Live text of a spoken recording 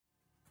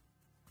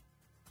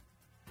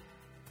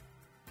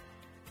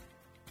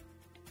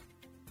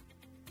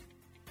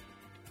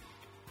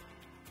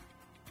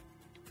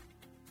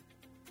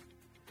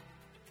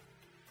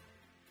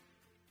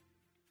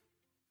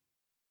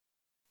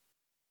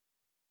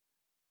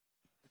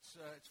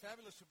It's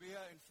fabulous to be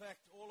here. In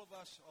fact, all of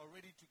us are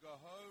ready to go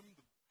home.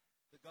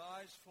 The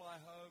guys fly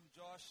home.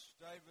 Josh,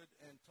 David,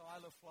 and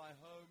Tyler fly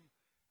home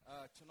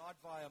tonight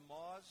via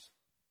Mars.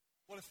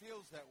 Well, it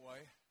feels that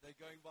way. They're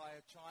going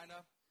via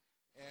China,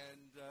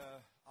 and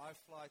I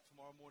fly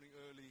tomorrow morning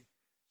early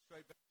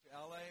straight back to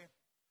LA.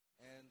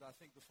 And I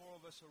think the four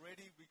of us are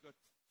ready. We've got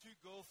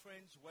 2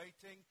 girlfriends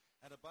waiting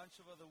and a bunch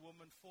of other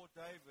women for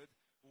David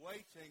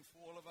waiting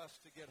for all of us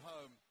to get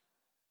home.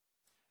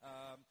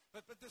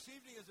 But this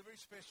evening is a very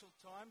special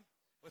time.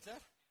 What's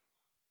that?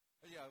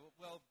 Yeah,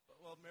 well,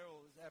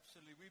 Meryl, is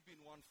absolutely. We've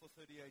been one for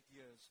 38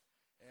 years.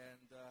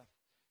 And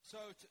so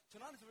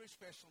tonight is a very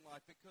special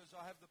night because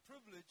I have the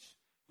privilege,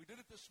 we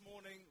did it this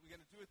morning, we're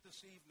going to do it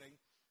this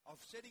evening, of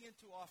setting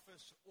into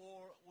office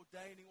or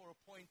ordaining or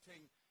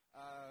appointing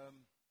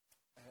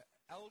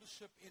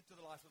eldership into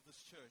the life of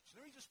this church.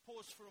 Let me just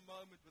pause for a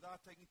moment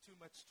without taking too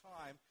much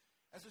time.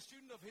 As a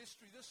student of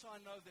history, this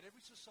I know that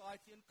every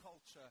society and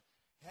culture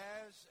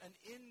has an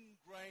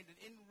ingrained and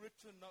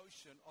inwritten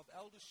notion of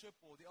eldership,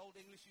 or the Old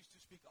English used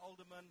to speak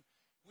alderman,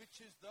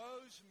 which is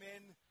those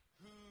men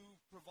who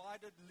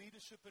provided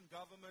leadership and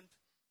government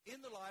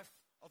in the life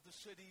of the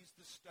cities,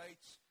 the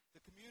states, the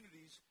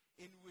communities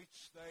in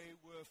which they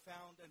were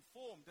found and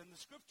formed. And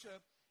the scripture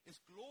is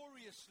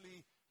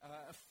gloriously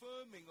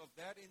affirming of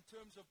that in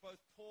terms of both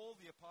Paul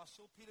the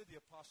apostle, Peter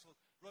the apostle,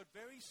 wrote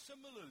very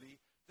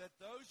similarly that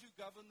those who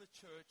govern the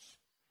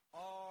church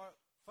are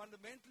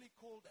fundamentally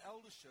called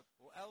eldership,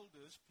 or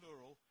elders,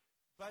 plural,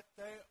 but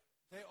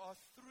they are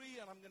 3,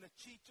 and I'm going to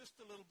cheat just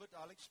a little bit.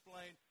 I'll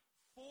explain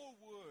 4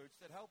 words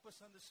that help us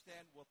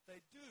understand what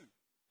they do.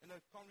 In a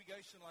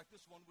congregation like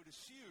this, one would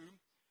assume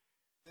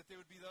that there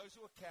would be those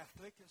who are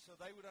Catholic, and so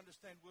they would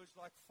understand words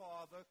like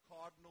father,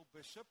 cardinal,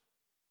 bishop.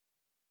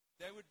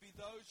 There would be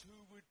those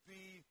who would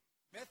be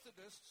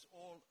Methodists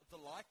or the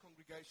like,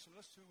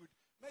 Congregationalists, who would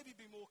maybe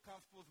be more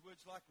comfortable with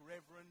words like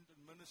reverend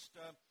and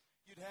minister.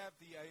 You'd have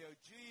the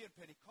AOG and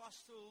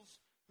Pentecostals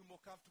who are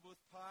more comfortable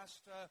with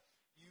pastor.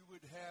 You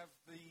would have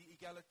the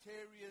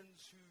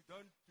egalitarians who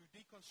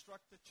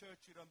deconstruct the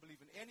church, who don't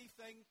believe in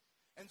anything.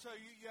 And so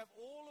you have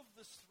all of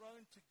this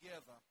thrown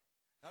together.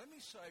 Now let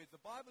me say, the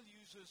Bible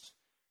uses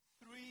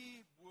 3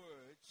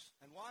 words,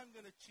 and why I'm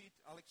going to cheat,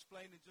 I'll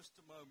explain in just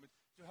a moment,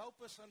 to help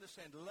us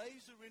understand,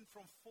 laser in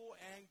from 4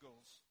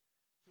 angles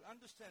to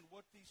understand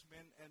what these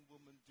men and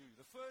women do.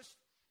 The first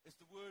is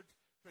the word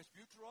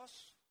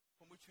presbyteros,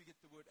 from which we get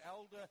the word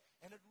elder,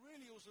 and it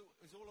really also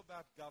is all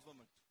about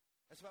government.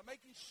 It's about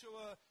making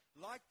sure,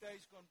 like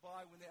days gone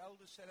by when the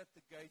elders sat at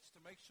the gates,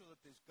 to make sure that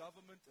there's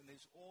government and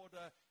there's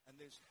order and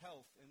there's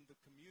health in the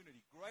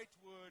community. Great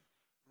word,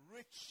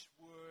 rich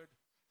word.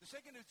 The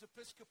second is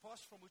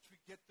episkopos, from which we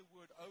get the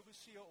word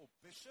overseer or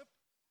bishop,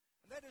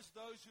 and that is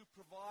those who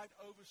provide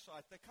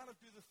oversight. They kind of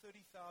do the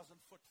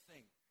 30,000-foot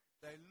thing.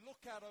 They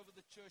look out over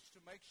the church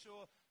to make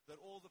sure that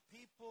all the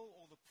people,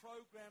 all the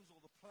programs,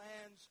 all the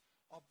plans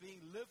are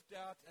being lived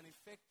out and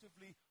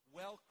effectively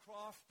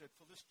well-crafted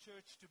for this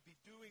church to be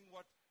doing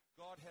what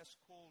God has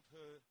called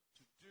her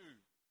to do.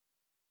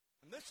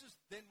 And this is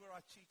then where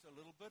I cheat a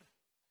little bit,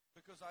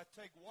 because I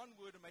take one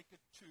word and make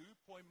it 2,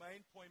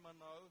 poimen,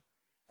 poimano,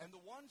 and the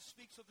one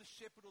speaks of the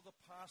shepherd or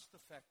the pastor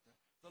factor,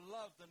 the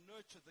love, the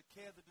nurture, the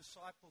care, the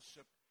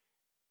discipleship.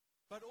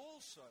 But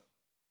also,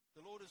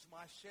 the Lord is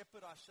my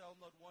shepherd, I shall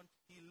not want,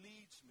 he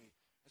leads me.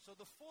 And so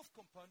the 4th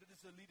component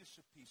is the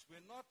leadership piece.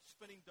 We're not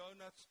spinning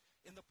donuts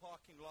in the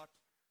parking lot,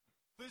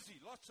 busy,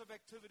 lots of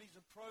activities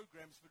and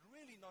programs, but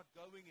really not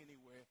going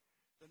anywhere.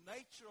 The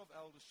nature of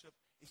eldership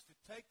is to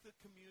take the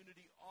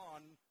community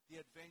on the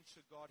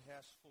adventure God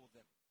has for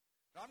them.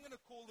 Now, I'm going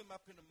to call them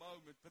up in a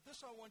moment, but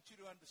this I want you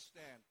to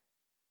understand.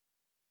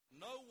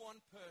 No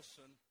one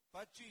person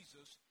but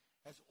Jesus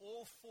has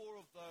all 4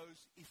 of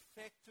those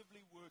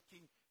effectively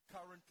working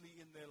currently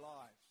in their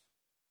lives.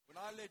 When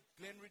I led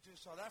Glenridge in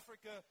South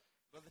Africa,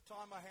 by the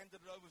time I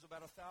handed it over, it was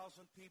about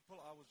 1,000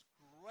 people. I was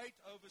great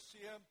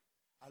overseer.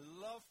 I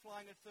love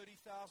flying at 30,000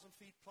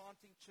 feet,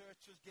 planting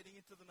churches, getting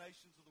into the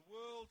nations of the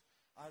world.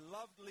 I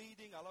loved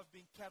leading. I loved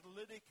being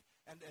catalytic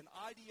and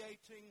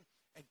ideating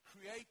and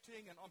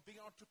creating and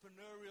being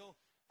entrepreneurial.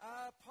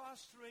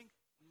 Pastoring,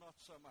 not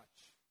so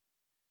much.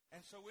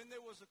 And so when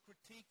there was a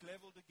critique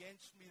leveled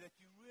against me that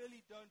you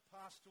really don't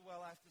pastor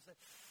well, I have to say,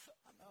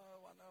 I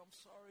know, I'm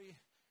sorry.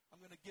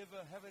 I'm going to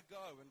have a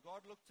go. And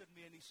God looked at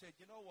me and he said,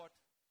 you know what?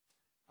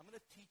 I'm going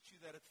to teach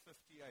you that at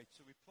 58.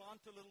 So we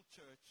plant a little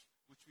church,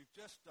 which we've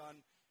just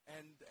done,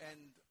 and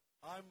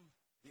I'm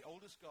the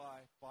oldest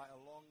guy by a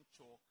long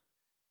chalk.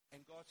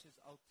 And God says,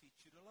 I'll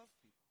teach you to love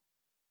people.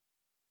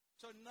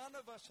 So none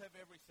of us have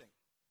everything,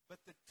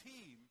 but the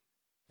team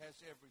has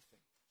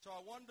everything. So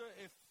I wonder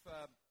if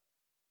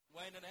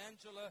Wayne and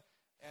Angela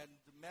and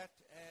Matt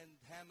and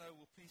Hannah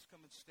will please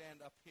come and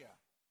stand up here.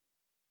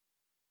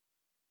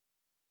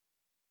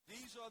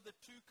 These are the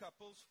 2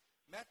 couples.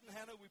 Matt and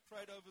Hannah, we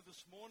prayed over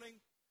this morning.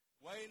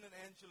 Wayne and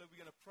Angela, we're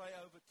going to pray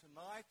over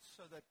tonight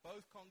so that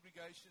both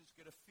congregations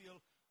get a feel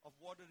of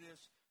what it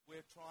is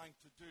we're trying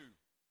to do.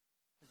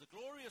 There's a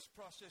glorious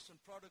process and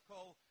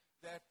protocol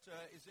that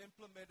is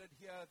implemented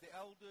here. The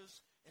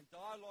elders, in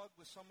dialogue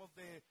with some of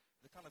the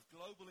kind of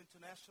global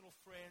international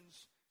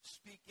friends,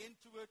 speak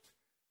into it,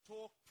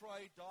 talk,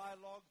 pray,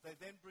 dialogue. They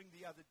then bring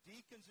the other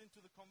deacons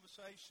into the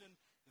conversation.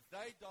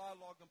 They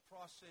dialogue and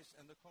process,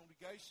 and the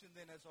congregation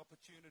then has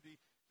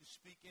opportunity to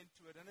speak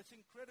into it. And it's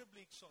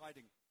incredibly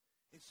exciting.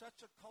 In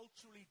such a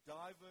culturally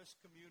diverse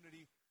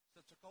community,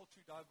 such a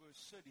culturally diverse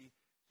city,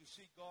 to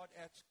see God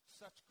add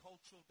such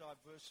cultural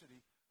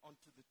diversity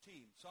onto the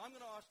team. So I'm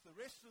going to ask the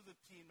rest of the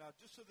team now,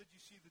 just so that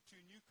you see the two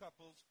new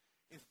couples,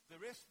 if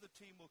the rest of the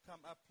team will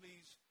come up,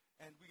 please,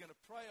 and we're going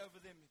to pray over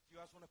them. If you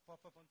guys want to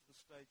pop up onto the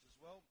stage as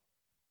well.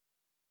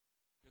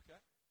 You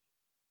okay?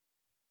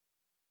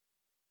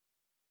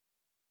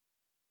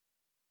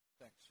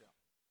 Thanks, yeah.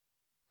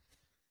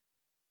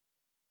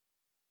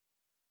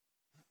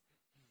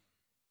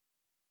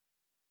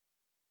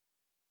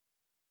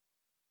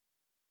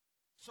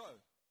 So,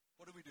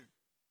 what do we do?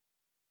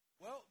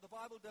 Well, the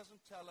Bible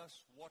doesn't tell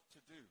us what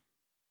to do.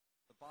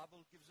 The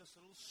Bible gives us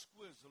a little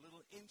squiz, a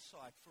little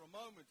insight for a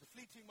moment, a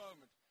fleeting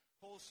moment.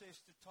 Paul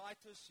says to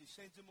Titus, he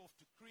sends him off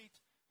to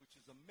Crete, which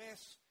is a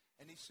mess,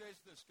 and he says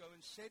this, go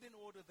and set in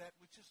order that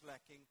which is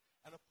lacking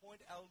and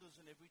appoint elders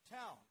in every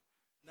town.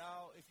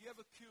 Now, if you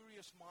have a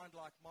curious mind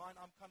like mine,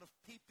 I'm kind of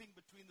peeping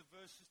between the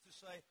verses to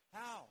say,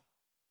 how?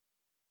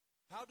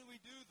 How do we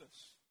do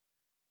this?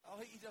 Oh,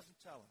 he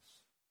doesn't tell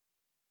us.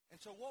 And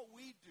so what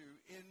we do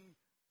in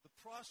the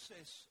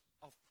process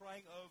of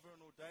praying over and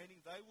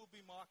ordaining, they will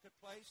be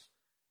marketplace.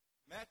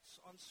 Matt's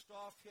on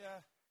staff here.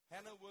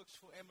 Hannah works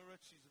for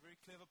Emirates. She's a very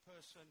clever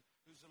person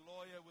who's a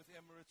lawyer with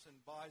Emirates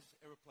and buys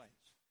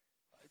airplanes.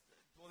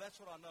 Well, that's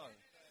what I know.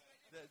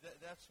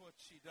 That's what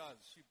she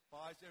does. She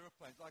buys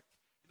airplanes. Like,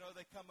 you know,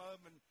 they come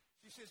home and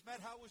she says,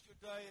 Matt, how was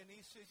your day? And he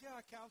says, yeah,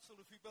 I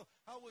counseled a few bills.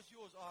 How was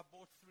yours? Oh, I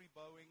bought 3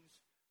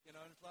 Boeings. You know,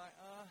 and it's like,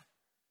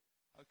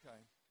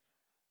 okay.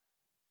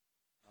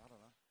 I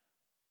don't know.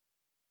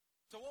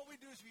 So what we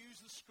do is we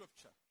use the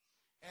scripture.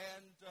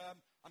 And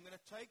I'm going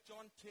to take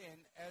John 10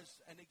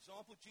 as an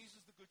example. Jesus,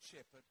 the Good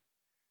Shepherd.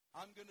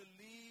 I'm going to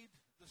lead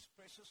this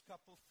precious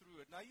couple through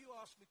it. Now you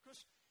ask me,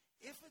 Chris,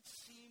 if it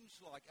seems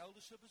like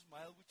eldership is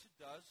male, which it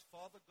does,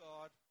 Father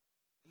God,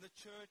 in the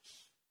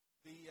church,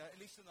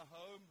 at least in the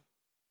home,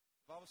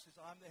 the Bible says,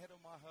 I'm the head of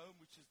my home,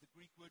 which is the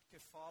Greek word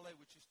kephale,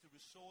 which is to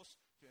resource,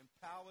 to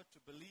empower, to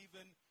believe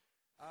in.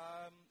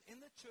 In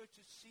the church,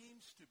 it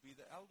seems to be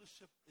that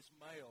eldership is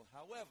male.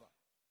 However,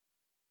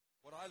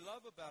 what I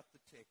love about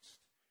the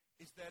text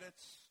is that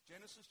it's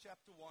Genesis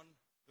chapter 1,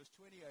 verse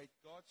 28.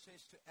 God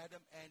says to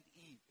Adam and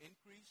Eve,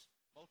 increase,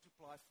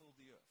 multiply, fill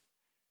the earth.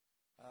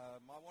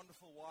 My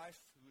wonderful wife,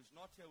 who is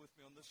not here with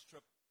me on this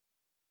trip,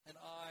 and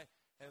I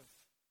have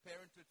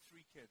parented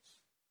 3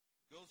 kids.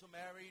 Girls are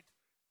married.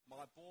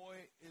 My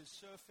boy is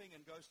surfing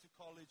and goes to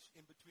college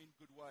in between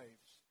good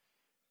waves.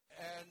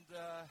 And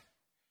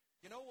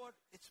you know what?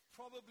 It's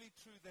probably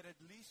true that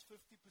at least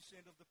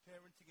 50% of the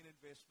parenting and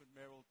investment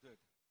Merrill did.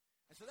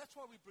 And so that's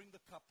why we bring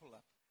the couple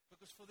up.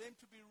 Because for them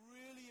to be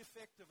really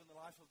effective in the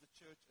life of the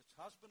church, it's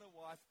husband and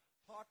wife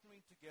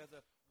partnering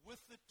together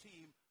with the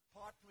team,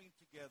 partnering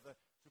together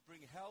to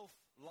bring health,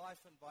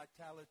 life, and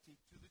vitality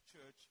to the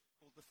church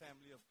called the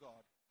family of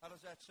God. How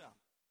does that sound?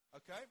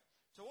 Okay?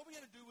 So what we're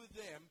going to do with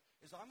them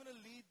is I'm going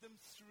to lead them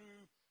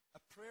through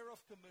a prayer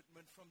of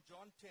commitment from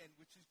John 10,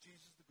 which is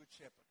Jesus the Good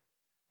Shepherd.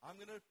 I'm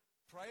going to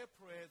pray a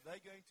prayer.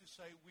 They're going to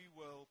say, we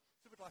will.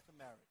 It's a bit like a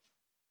marriage.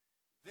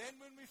 Then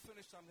when we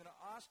finish, I'm going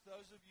to ask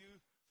those of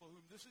you for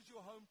whom this is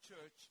your home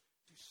church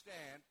to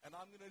stand, and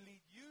I'm going to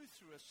lead you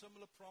through a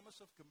similar promise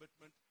of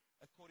commitment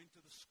according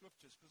to the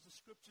scriptures, because the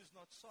scripture is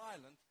not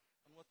silent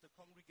on what the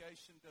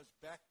congregation does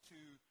back to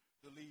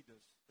the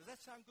leaders. Does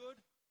that sound good?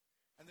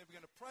 And then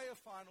we're going to pray a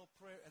final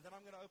prayer, and then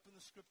I'm going to open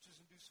the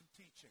scriptures and do some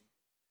teaching.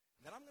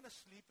 And then I'm going to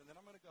sleep, and then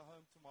I'm going to go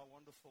home to my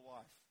wonderful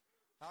wife.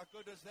 How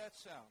good does that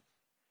sound?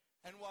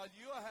 And while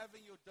you are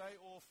having your day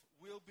off,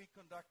 we'll be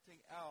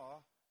conducting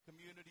our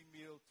community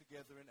meal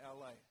together in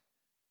LA.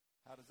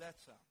 How does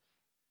that sound?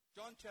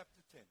 John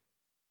chapter 10.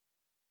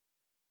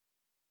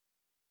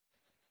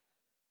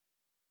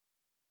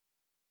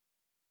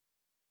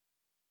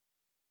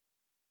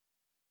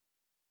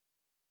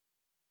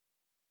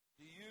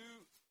 Do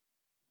you,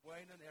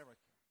 Wayne and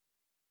Erica,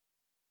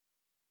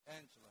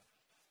 Angela,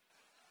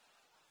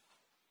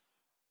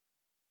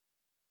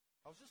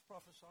 I was just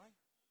prophesying.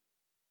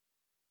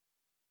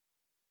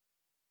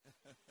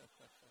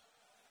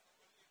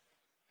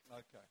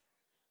 Okay.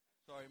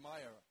 Sorry,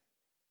 my error.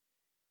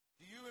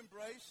 Do you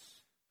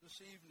embrace this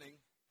evening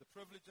the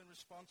privilege and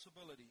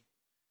responsibility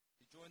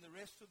to join the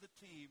rest of the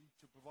team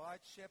to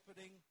provide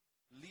shepherding,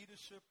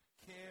 leadership,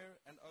 care,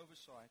 and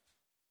oversight?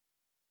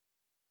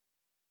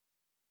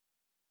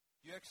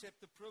 Do you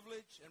accept the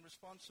privilege and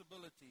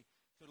responsibility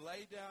to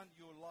lay down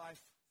your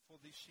life for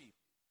the sheep?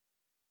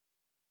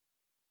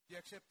 Do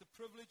you accept the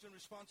privilege and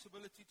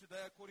responsibility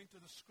today, according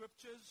to the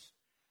scriptures,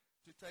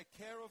 to take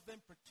care of them,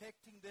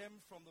 protecting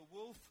them from the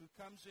wolf who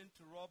comes in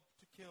to rob,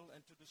 to kill, and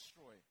to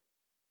destroy?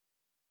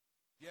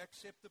 Do you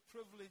accept the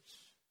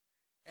privilege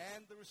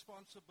and the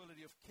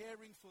responsibility of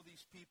caring for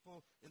these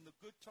people in the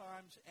good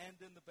times and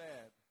in the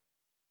bad?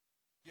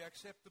 Do you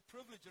accept the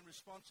privilege and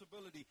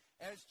responsibility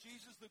as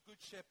Jesus the Good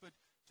Shepherd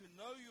to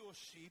know your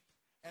sheep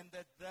and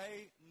that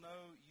they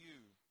know you?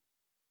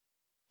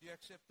 Do you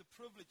accept the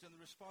privilege and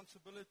the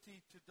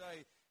responsibility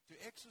today to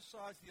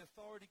exercise the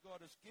authority God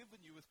has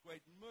given you with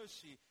great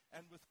mercy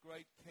and with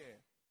great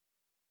care?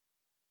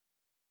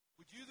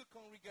 Would you, the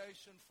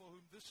congregation for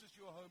whom this is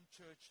your home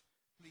church,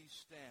 please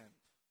stand?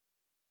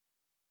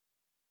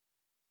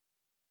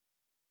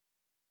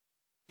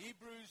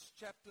 Hebrews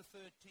chapter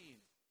 13.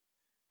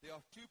 There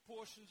are two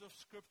portions of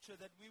Scripture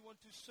that we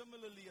want to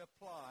similarly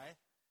apply,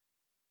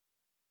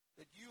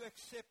 that you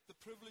accept the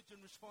privilege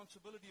and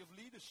responsibility of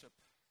leadership.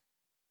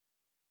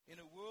 In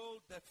a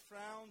world that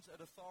frowns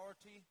at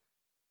authority,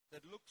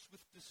 that looks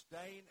with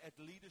disdain at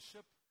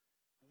leadership,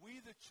 we,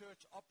 the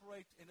church,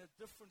 operate in a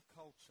different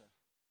culture,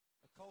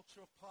 a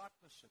culture of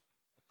partnership,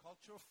 a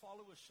culture of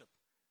followership,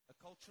 a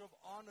culture of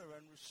honor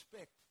and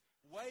respect,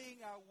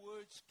 weighing our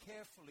words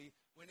carefully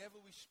whenever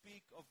we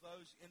speak of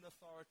those in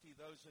authority,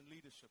 those in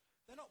leadership.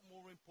 They're not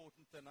more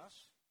important than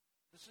us.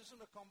 This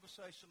isn't a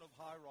conversation of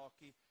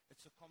hierarchy.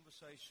 It's a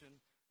conversation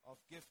of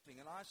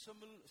gifting. And I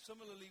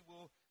similarly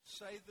will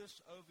say this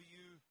over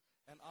you,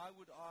 and I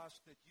would ask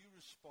that you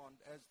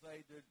respond as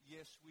they did,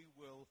 yes, we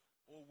will,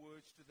 or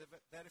words to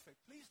that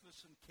effect. Please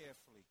listen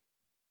carefully,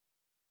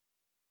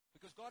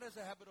 because God has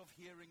a habit of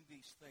hearing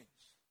these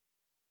things.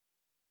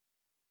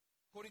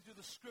 According to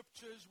the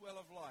Scriptures, well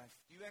of life,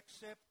 do you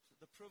accept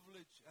the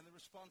privilege and the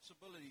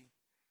responsibility,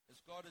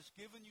 as God has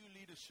given you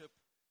leadership,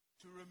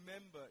 to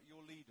remember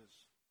your leaders?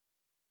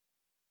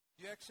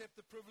 Do you accept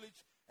the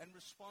privilege and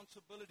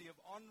responsibility of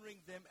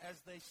honoring them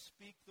as they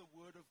speak the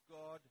word of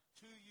God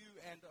to you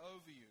and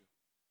over you?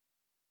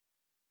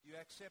 Do you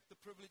accept the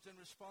privilege and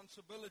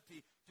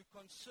responsibility to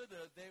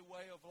consider their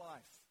way of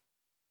life?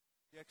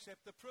 Do you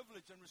accept the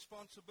privilege and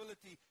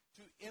responsibility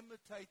to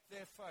imitate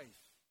their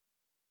faith?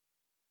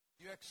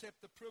 Do you accept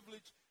the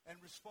privilege and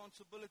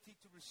responsibility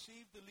to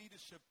receive the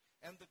leadership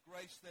and the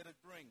grace that it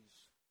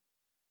brings?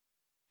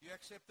 Do you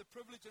accept the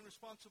privilege and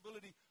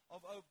responsibility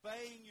of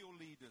obeying your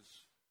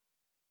leaders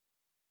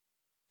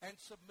and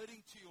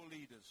submitting to your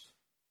leaders?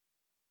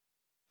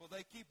 For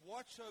they keep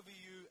watch over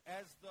you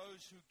as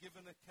those who give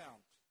an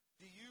account.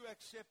 Do you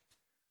accept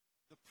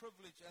the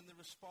privilege and the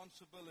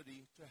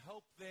responsibility to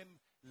help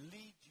them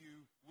lead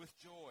you with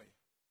joy?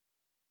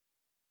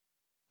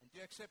 And do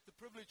you accept the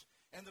privilege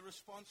and the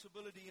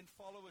responsibility in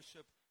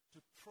followership to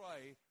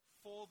pray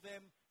for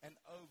them and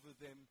over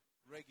them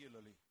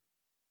regularly?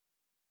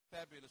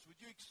 Fabulous.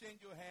 Would you extend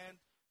your hand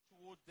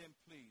toward them,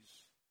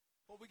 please?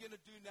 What we're going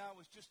to do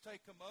now is just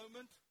take a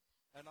moment,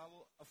 and I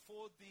will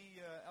afford the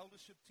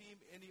eldership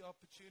team any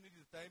opportunity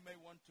that they may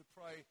want to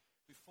pray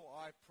before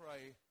I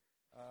pray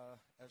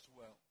as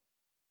well.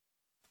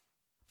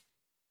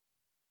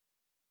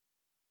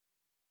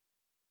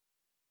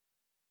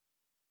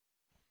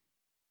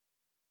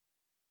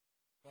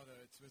 Father,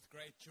 it's with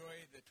great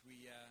joy that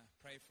we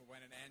pray for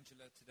Wayne and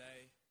Angela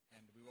today,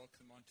 and we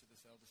welcome them onto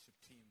this eldership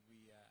team.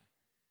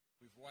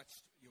 We've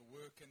watched your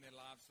work in their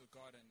lives, Lord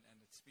God, and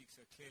it speaks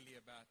so clearly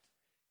about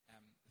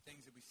the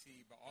things that we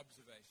see by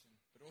observation.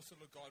 But also,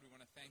 Lord God, we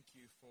want to thank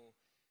you for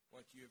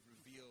what you have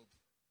revealed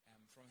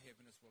from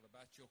heaven as well,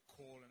 about your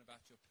call and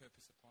about your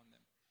purpose upon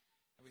them.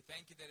 And we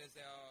thank you that as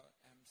they are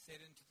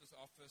set into this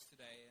office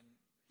today, and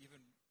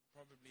even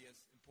probably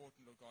as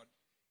important, Lord God,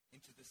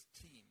 into this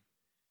team,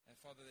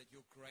 Father, that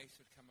your grace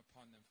would come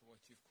upon them for what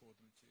you've called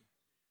them to.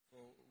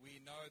 For we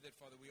know that,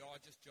 Father, we are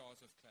just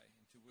jars of clay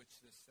into which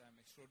this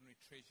extraordinary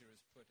treasure is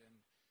put.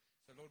 And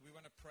so, Lord, we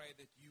want to pray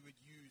that you would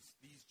use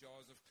these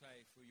jars of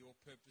clay for your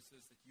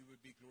purposes, that you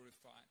would be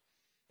glorified,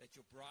 that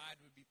your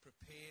bride would be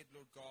prepared,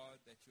 Lord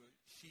God, that your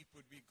sheep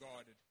would be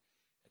guarded,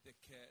 that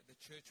the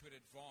church would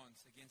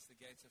advance against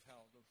the gates of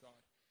hell, Lord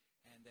God,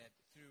 and that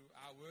through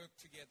our work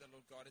together,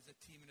 Lord God, as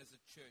a team and as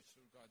a church,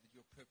 Lord God, that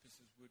your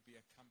purposes would be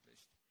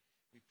accomplished.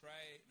 We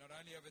pray not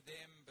only over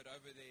them, but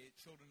over their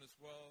children as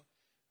well.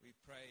 We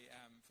pray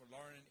for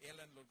Lauren and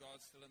Ellen, Lord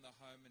God, still in the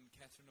home, and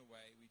Catherine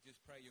away. We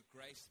just pray your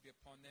grace to be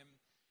upon them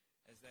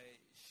as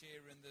they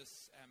share in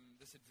this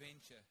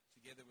adventure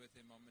together with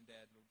their mom and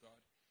dad, Lord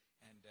God.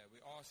 And we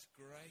ask,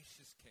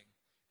 gracious King,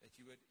 that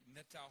you would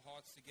knit our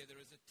hearts together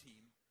as a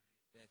team,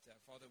 that,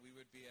 Father, we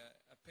would be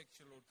a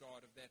picture, Lord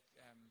God, of that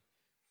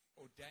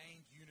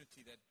ordained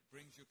unity that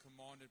brings your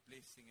commanded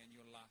blessing and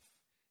your life.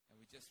 And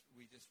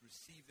we just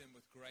receive them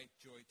with great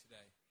joy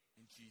today.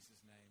 In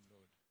Jesus' name,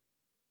 Lord.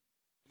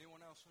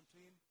 Anyone else on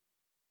team?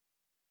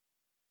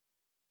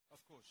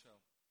 Of course,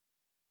 Shel.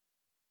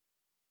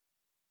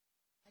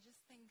 I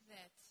just think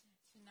that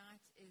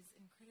tonight is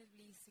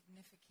incredibly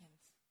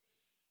significant.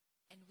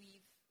 And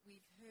we've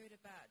heard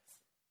about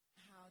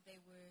how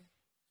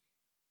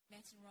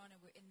Matt and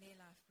Rana were in their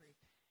life group.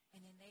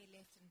 And then they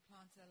left and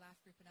planted a life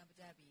group in Abu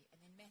Dhabi.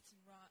 And then Matt and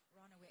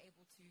Rana were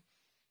able to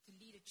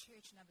lead a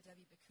church in Abu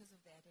Dhabi because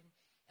of that. And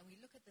we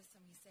look at this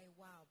and we say,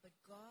 wow, but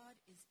God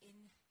is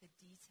in the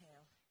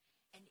detail.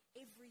 And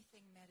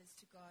everything matters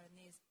to God. And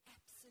there's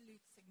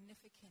absolute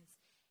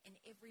significance in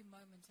every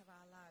moment of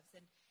our lives.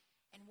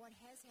 And what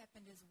has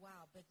happened is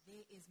wow, but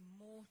there is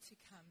more to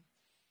come.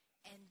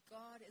 And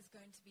God is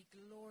going to be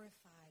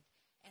glorified.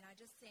 And I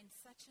just sense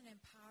such an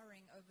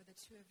empowering over the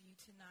two of you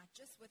tonight.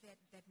 Just with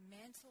that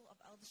mantle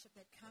of eldership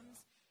that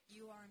comes,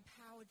 you are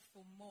empowered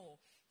for more.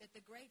 That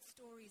the great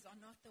stories are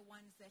not the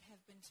ones that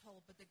have been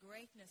told, but the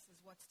greatness is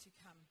what's to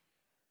come.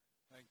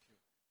 Thank you.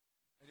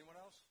 Anyone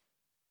else?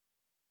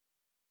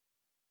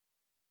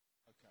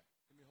 Okay.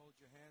 Let me hold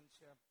your hands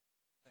here.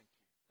 Thank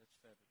you. That's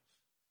fabulous.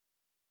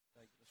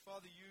 Thank you.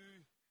 Father,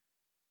 you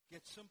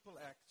get simple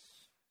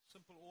acts,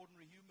 simple,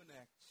 ordinary human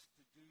acts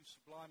to do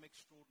sublime,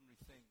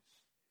 extraordinary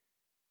things.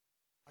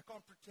 I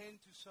can't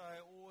pretend to say I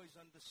always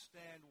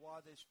understand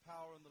why there's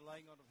power in the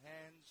laying on of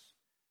hands,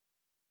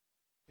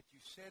 but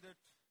you said it.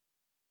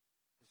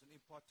 There's an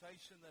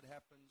impartation that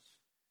happens.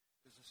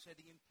 There's a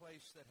setting in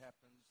place that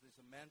happens. There's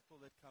a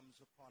mantle that comes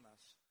upon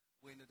us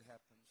when it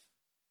happens.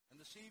 And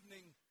this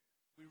evening,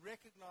 we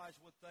recognize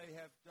what they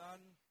have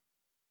done.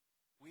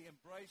 We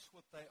embrace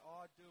what they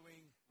are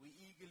doing. We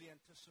eagerly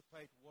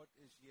anticipate what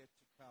is yet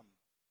to come.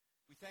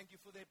 We thank you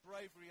for their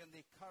bravery and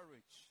their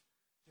courage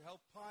to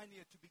help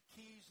pioneer, to be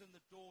keys in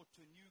the door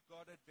to new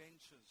God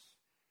adventures.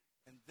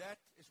 And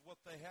that is what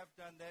they have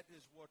done. That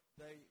is what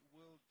they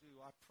will do.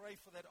 I pray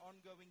for that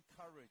ongoing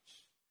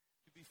courage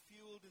to be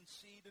fueled and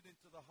seeded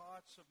into the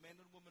hearts of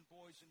men and women,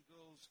 boys and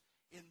girls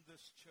in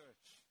this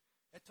church.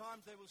 At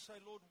times they will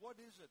say, Lord, what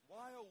is it?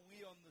 Why are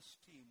we on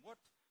this team? What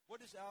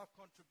is our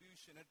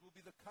contribution? It will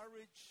be the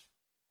courage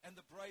and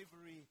the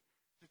bravery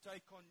to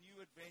take on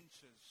new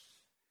adventures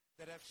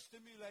that have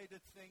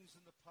stimulated things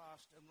in the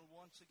past and will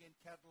once again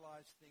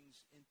catalyze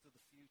things into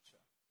the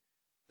future.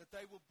 That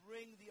they will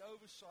bring the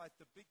oversight,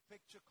 the big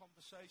picture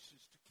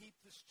conversations to keep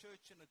this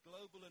church in a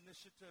global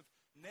initiative,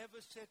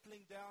 never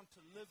settling down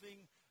to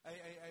living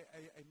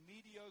a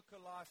mediocre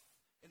life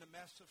in a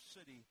massive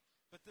city.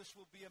 But this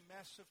will be a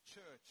massive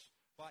church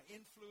by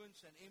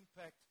influence and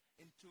impact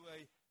into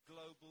a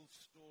global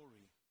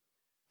story.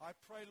 I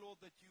pray,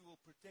 Lord, that you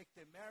will protect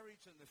their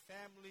marriage and their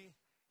family.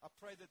 I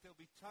pray that there'll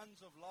be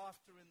tons of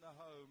laughter in the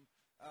home,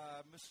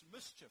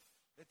 mischief.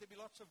 That there'll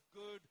be lots of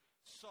good,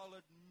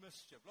 solid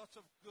mischief, lots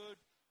of good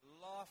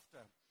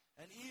laughter.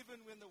 And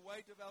even when the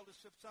weight of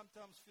eldership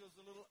sometimes feels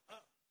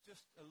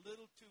just a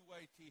little too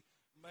weighty,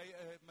 may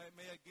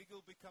a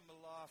giggle become a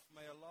laugh,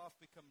 may a laugh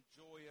become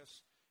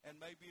joyous, and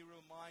may be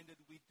reminded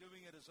we're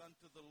doing it as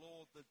unto the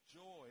Lord. The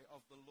joy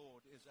of the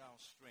Lord is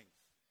our strength.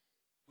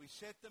 We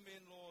set them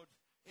in, Lord,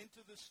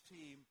 into this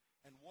team,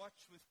 and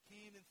watch with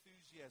keen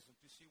enthusiasm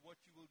to see what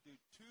you will do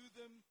to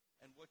them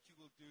and what you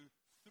will do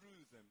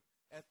through them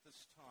at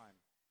this time.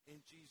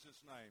 In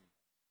Jesus' name.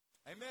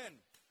 Amen.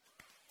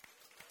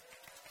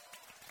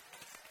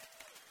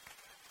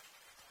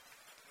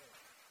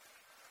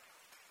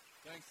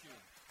 Thank you.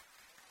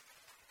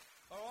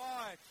 All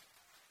right.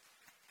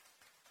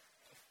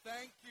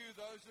 Thank you,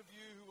 those of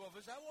you who are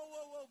visiting.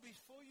 Whoa.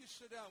 Before you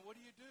sit down, what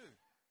do?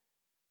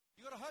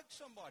 You got to hug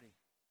somebody.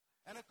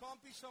 And it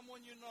can't be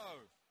someone you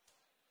know.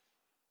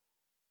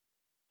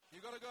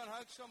 You got to go and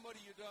hug somebody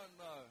you don't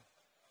know.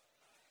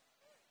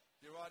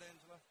 You right,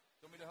 Angela?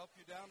 Do you want me to help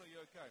you down, or are you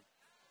okay?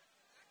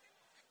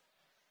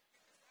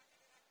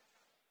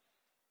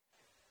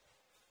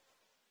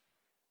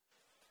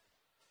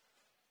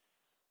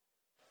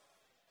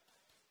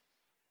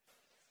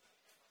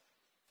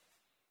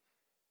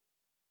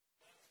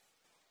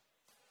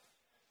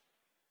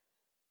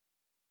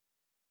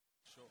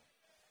 Sure.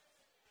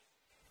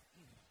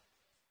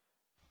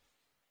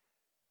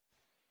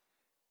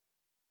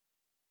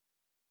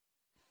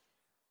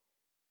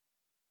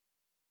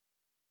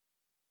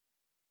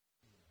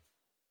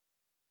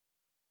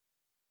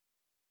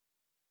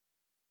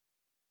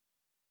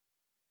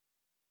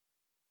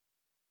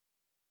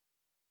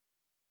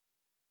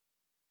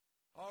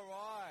 All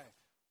right.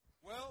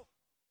 Well,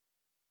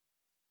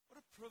 what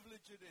a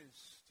privilege it is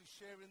to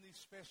share in these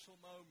special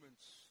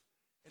moments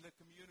in a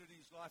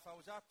community's life. I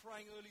was out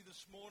praying early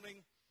this morning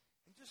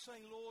and just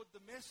saying, Lord, the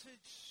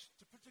message,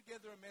 to put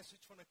together a message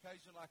for an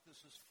occasion like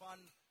this is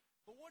fun,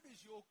 but what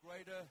is your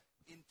greater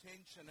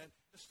intention? And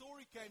the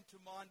story came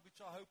to mind, which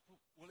I hope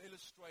will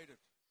illustrate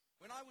it.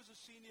 When I was a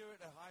senior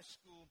at a high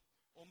school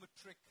or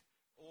matric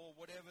or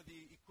whatever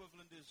the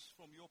equivalent is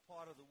from your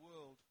part of the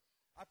world,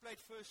 I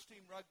played first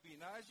team rugby.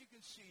 Now, as you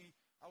can see,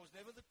 I was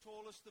never the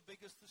tallest, the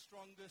biggest, the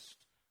strongest,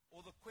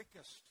 or the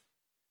quickest.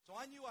 So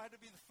I knew I had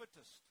to be the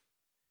fittest.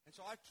 And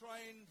so I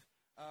trained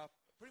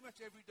pretty much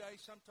every day,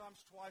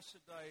 sometimes twice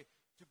a day,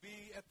 to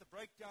be at the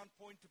breakdown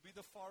point, to be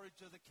the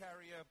forager, the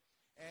carrier.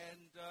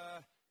 And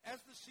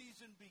as the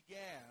season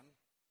began,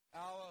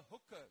 our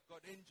hooker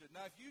got injured.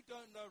 Now, if you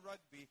don't know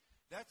rugby,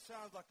 that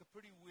sounds like a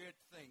pretty weird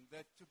thing,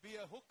 that to be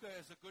a hooker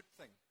is a good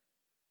thing.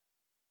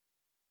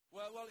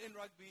 Well, in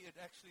rugby, it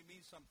actually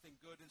means something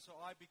good, and so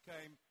I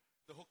became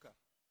the hooker.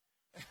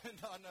 And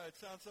I know it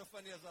sounds so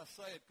funny as I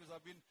say it, because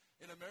I've been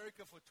in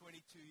America for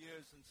 22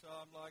 years, and so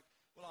I'm like,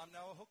 well, I'm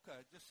now a hooker.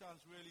 It just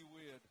sounds really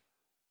weird.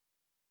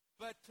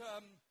 But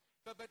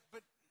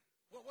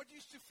What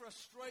used to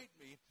frustrate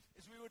me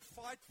is we would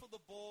fight for the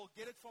ball,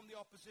 get it from the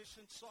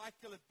opposition,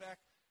 cycle it back.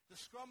 The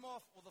scrum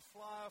off or the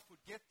fly off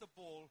would get the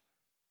ball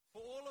for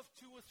all of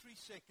 2 or 3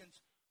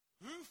 seconds,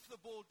 hoof the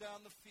ball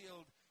down the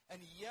field, and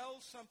yell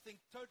something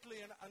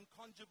totally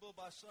unconjugal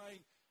by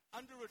saying,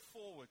 under it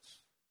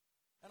forwards.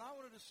 And I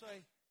wanted to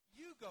say,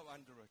 you go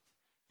under it.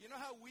 You know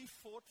how we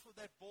fought for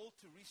that ball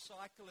to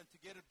recycle and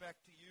to get it back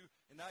to you,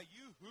 and now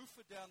you hoof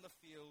it down the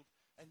field,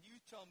 and you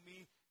tell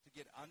me to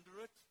get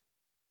under it?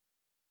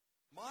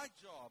 My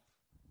job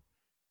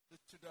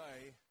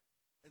today,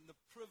 and the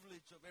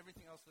privilege of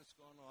everything else that's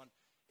gone on,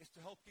 is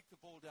to help kick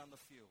the ball down the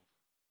field.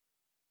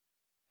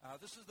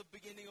 This is the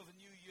beginning of a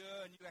new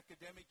year, a new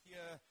academic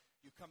year.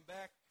 You come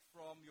back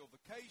from your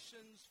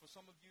vacations. For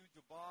some of you,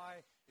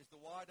 Dubai is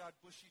the wide-eyed,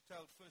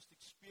 bushy-tailed first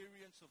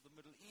experience of the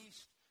Middle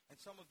East and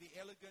some of the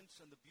elegance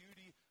and the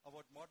beauty of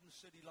what modern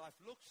city life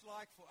looks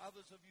like. For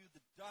others of you,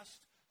 the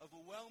dust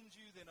overwhelms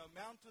you. There are no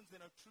mountains, there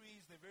are no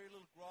trees, there are very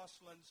little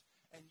grasslands,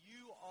 and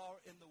you are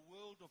in the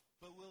world of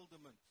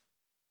bewilderment.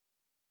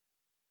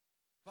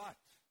 But,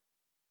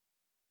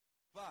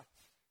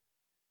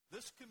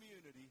 this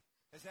community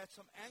has had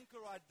some anchor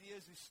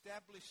ideas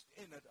established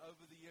in it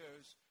over the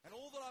years. And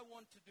all that I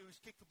want to do is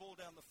kick the ball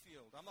down the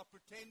field. I'm not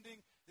pretending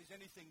there's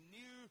anything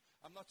new.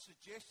 I'm not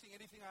suggesting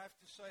anything I have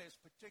to say is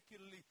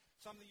particularly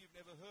something you've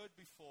never heard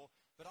before.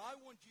 But I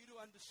want you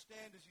to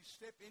understand as you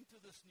step into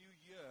this new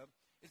year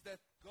is that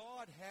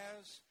God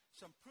has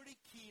some pretty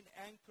keen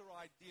anchor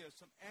ideas,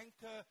 some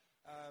anchor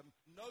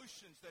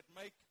notions that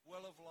make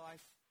Well of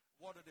Life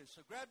what it is.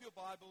 So grab your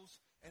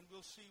Bibles and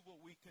we'll see what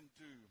we can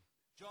do.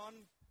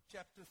 John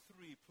chapter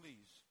 3,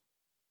 please.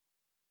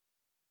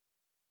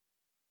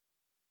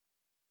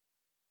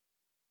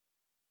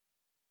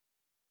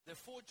 There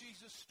are 4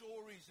 Jesus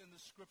stories in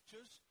the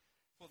scriptures.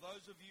 For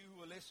those of you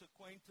who are less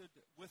acquainted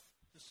with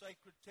the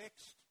sacred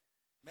text,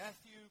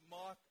 Matthew,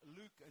 Mark,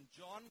 Luke, and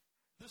John.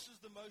 This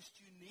is the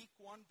most unique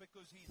one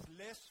because he's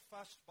less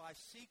fussed by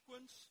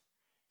sequence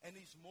and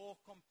he's more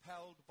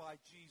compelled by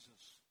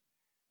Jesus.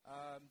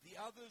 The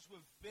others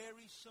were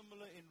very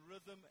similar in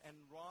rhythm and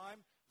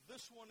rhyme.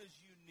 This one is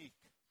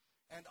unique.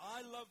 And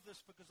I love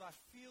this because I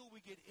feel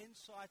we get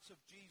insights of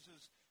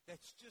Jesus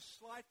that's just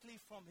slightly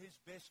from his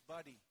best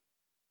buddy.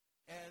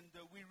 And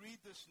we read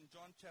this in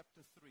John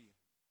chapter 3.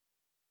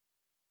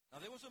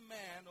 Now there was a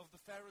man of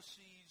the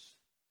Pharisees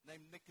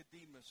named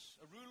Nicodemus,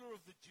 a ruler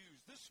of the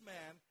Jews. This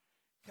man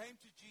came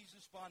to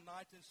Jesus by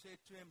night and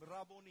said to him,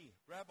 Rabboni,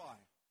 Rabbi,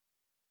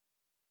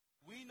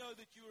 we know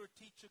that you are a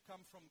teacher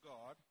come from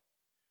God,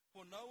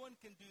 for no one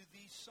can do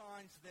these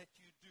signs that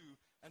you do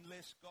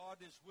unless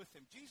God is with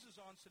him. Jesus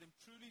answered him,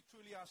 truly,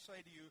 truly, I say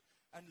to you,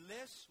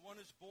 unless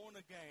one is born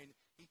again,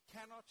 he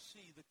cannot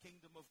see the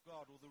kingdom of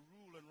God or the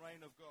rule and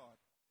reign of God.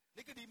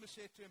 Nicodemus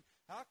said to him,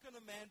 how can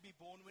a man be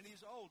born when he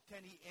is old?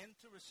 Can he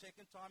enter a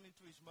second time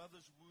into his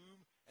mother's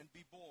womb and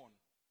be born?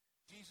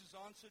 Jesus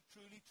answered,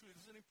 truly, truly.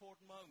 This is an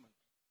important moment.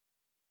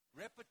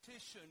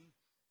 Repetition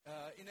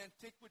in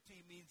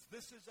antiquity means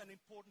this is an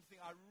important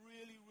thing. I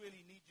really,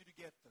 really need you to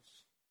get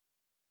this.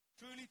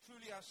 Truly,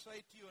 truly, I say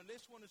to you,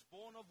 unless one is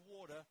born of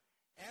water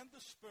and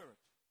the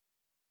Spirit,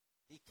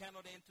 he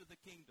cannot enter the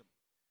kingdom.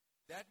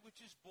 That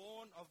which is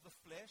born of the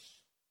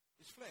flesh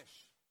is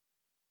flesh.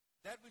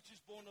 That which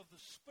is born of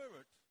the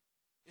Spirit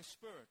is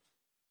spirit.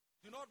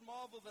 Do not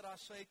marvel that I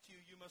say to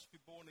you, you must be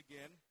born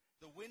again.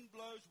 The wind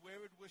blows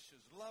where it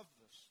wishes. Love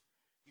this.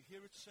 You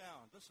hear its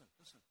sound. Listen,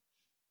 listen.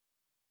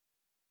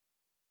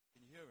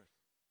 Can you hear it?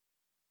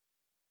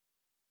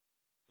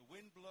 The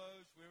wind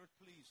blows where it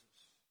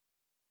pleases.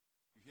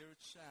 You hear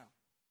its sound.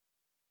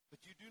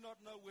 But you do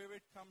not know where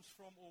it comes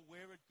from or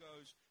where it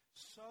goes.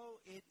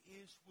 So it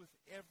is with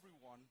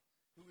everyone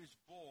who is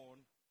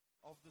born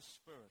of the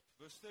Spirit.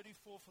 Verse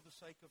 34 for the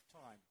sake of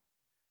time.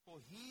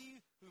 For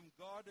he whom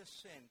God has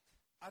sent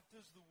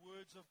utters the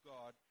words of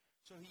God,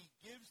 so he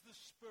gives the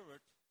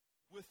Spirit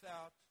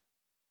without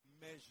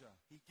measure.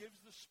 He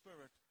gives the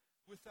Spirit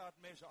without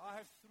measure.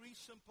 I have 3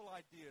 simple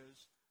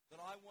ideas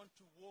that I want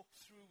to walk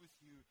through with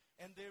you,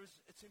 and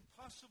it's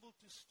impossible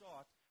to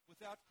start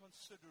without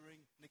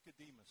considering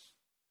Nicodemus.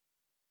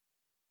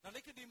 Now,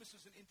 Nicodemus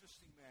is an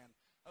interesting man.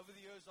 Over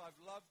the years, I've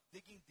loved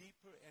digging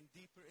deeper and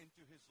deeper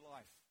into his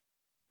life.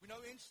 We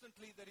know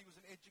instantly that he was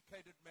an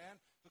educated man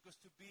because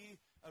to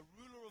be a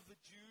ruler of the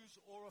Jews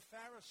or a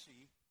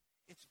Pharisee,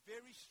 it's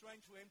very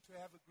strange for him to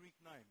have a Greek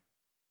name.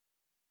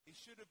 He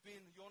should have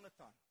been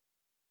Jonathan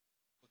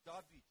or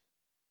David.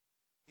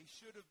 He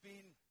should have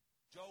been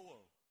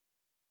Joel.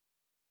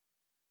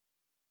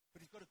 But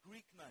he's got a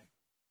Greek name.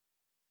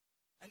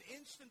 And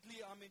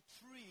instantly I'm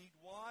intrigued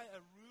why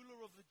a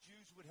ruler of the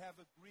Jews would have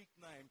a Greek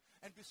name.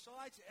 And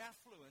besides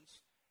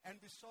affluence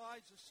and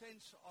besides a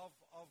sense of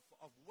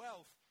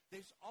wealth,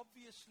 there's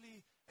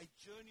obviously a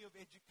journey of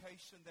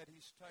education that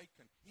he's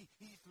taken.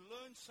 He's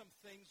learned some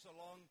things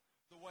along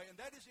the way. And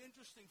that is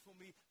interesting for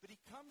me. But he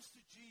comes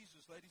to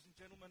Jesus, ladies and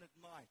gentlemen, at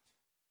night.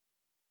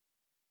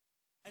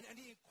 And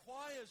he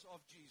inquires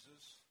of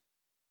Jesus,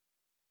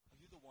 are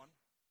you the one?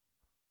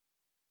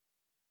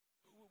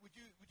 Would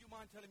you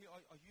mind telling me,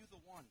 are you the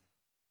one?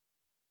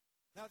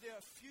 Now, there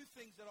are a few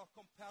things that are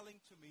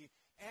compelling to me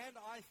and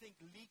I think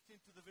leaked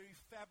into the very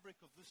fabric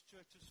of this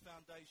church's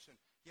foundation.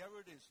 Here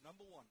it is.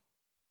 Number one.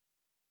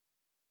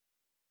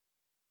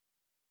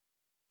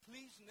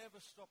 Please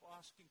never stop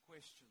asking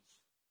questions.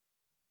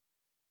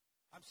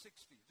 I'm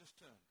 60, just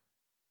turned.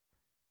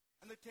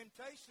 And the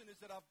temptation is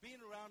that I've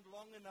been around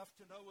long enough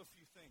to know a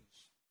few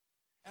things.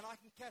 And I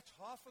can catch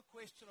half a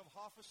question of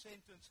half a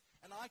sentence,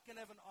 and I can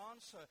have an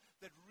answer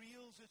that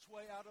reels its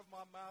way out of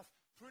my mouth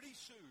pretty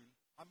soon.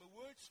 I'm a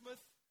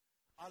wordsmith.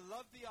 I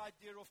love the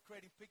idea of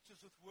creating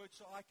pictures with words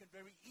so I can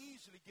very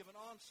easily give an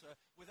answer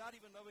without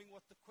even knowing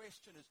what the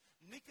question is.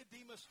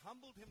 Nicodemus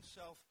humbled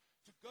himself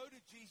to go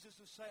to Jesus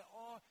and say,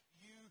 "Are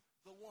you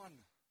the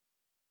one?"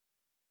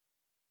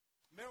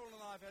 Merrill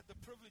and I have had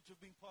the privilege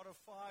of being part of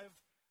 5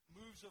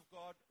 moves of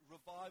God,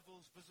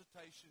 revivals,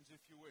 visitations,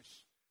 if you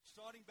wish.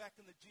 Starting back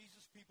in the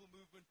Jesus People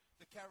movement,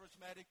 the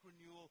charismatic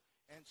renewal,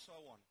 and so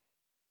on.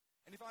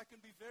 And if I can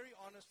be very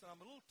honest, and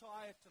I'm a little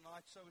tired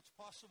tonight, so it's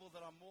possible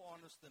that I'm more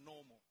honest than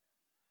normal.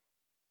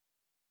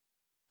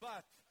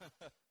 But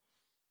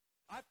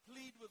I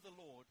plead with the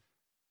Lord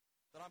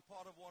that I'm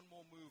part of one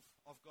more move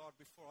of God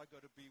before I go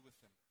to be with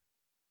him.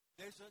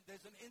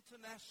 There's an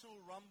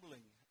international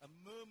rumbling, a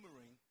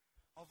murmuring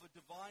of a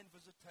divine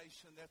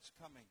visitation that's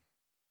coming.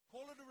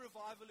 Call it a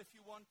revival if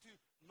you want to,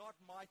 not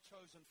my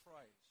chosen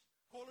phrase.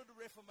 Call it a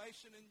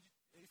reformation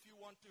if you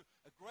want to.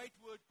 A great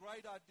word,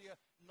 great idea,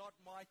 not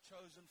my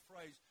chosen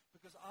phrase,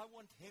 because I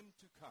want him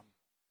to come.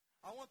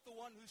 I want the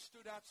one who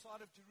stood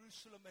outside of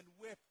Jerusalem and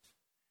wept,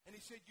 and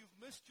he said, "You've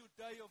missed your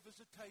day of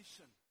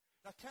visitation."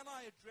 Now, can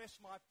I address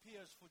my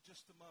peers for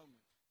just a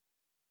moment?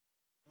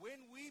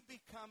 When we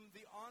become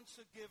the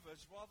answer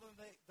givers rather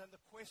than the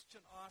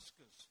question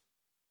askers,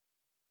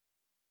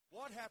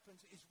 what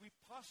happens is we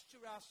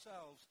posture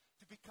ourselves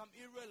to become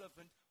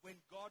irrelevant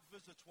when God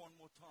visits one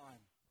more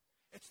time.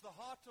 It's the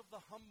heart of the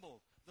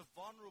humble, the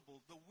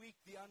vulnerable, the weak,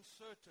 the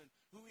uncertain,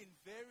 who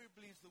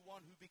invariably is the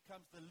one who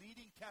becomes the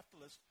leading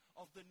catalyst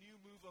of the new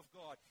move of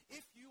God.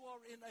 If you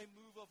are in a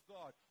move of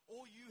God,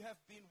 or you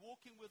have been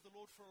walking with the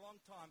Lord for a long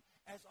time,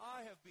 as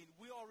I have been,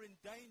 we are in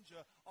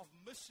danger of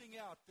missing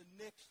out the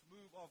next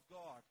move of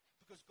God.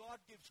 Because God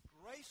gives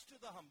grace to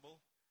the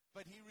humble,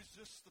 but he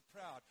resists the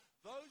proud.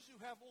 Those who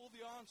have all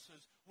the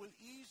answers will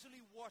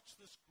easily watch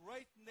this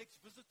great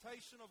next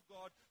visitation of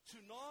God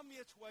tsunami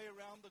its way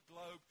around the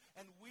globe,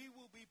 and we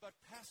will be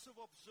but passive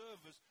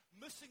observers,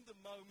 missing the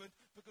moment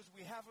because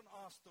we haven't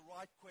asked the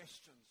right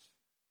questions.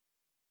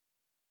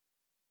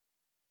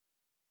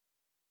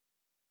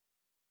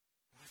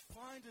 I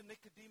find in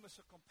Nicodemus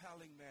a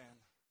compelling man.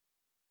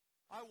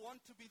 I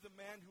want to be the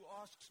man who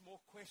asks more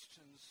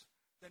questions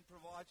than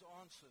provides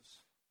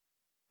answers.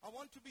 I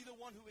want to be the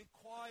one who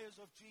inquires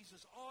of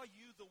Jesus, "Are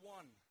you the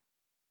one?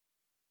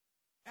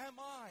 Am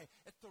I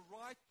at the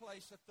right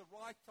place at the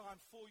right time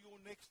for your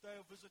next day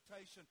of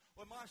visitation?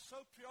 Or am I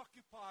so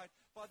preoccupied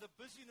by the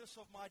busyness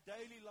of my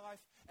daily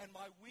life and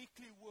my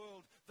weekly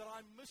world that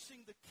I'm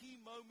missing the key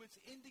moments,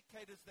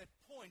 indicators that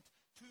point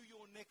to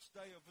your next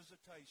day of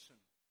visitation?"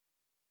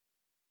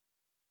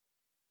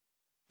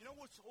 You know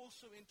what's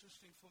also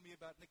interesting for me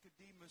about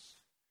Nicodemus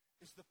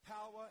is the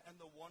power and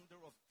the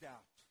wonder of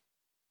doubt.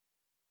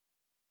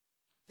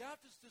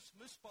 Doubt is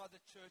dismissed by the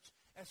church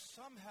as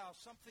somehow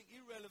something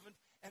irrelevant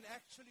and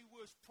actually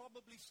worse,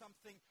 probably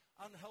something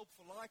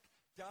unhelpful, like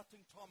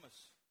doubting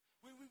Thomas.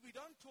 We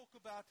don't talk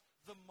about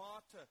the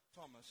martyr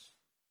Thomas,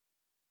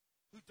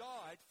 who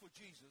died for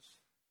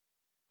Jesus.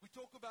 We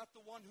talk about the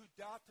one who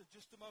doubted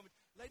just a moment.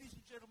 Ladies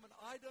and gentlemen,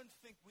 I don't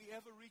think we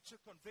ever reach a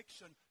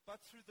conviction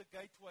but through the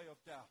gateway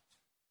of doubt.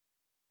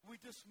 We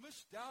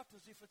dismiss doubt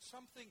as if it's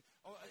something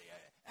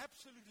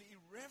absolutely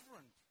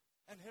irreverent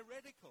and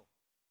heretical.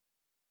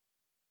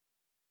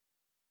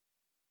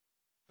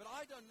 But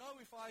I don't know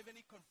if I have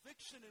any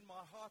conviction in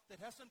my heart that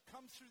hasn't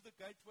come through the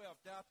gateway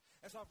of doubt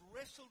as I've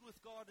wrestled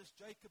with God as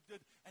Jacob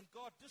did, and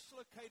God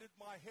dislocated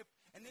my hip.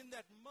 And in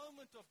that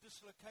moment of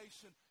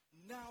dislocation,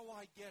 now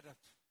I get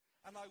it.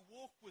 And I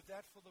walk with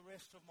that for the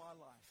rest of my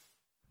life.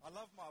 I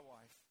love my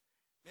wife.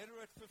 Met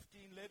her at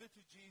 15, led her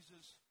to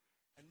Jesus,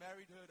 and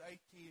married her at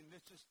 18.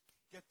 Let's just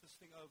get this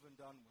thing over and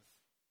done with.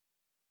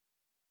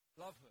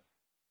 Love her.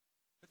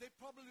 But there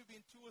probably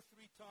been 2 or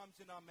 3 times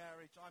in our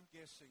marriage, I'm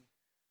guessing,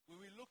 where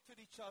we looked at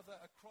each other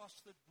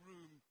across the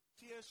room,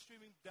 tears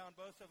streaming down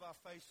both of our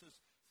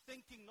faces,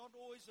 thinking, not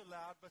always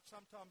aloud, but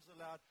sometimes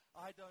aloud,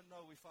 "I don't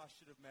know if I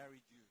should have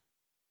married you."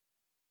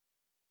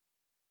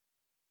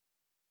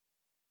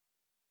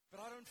 But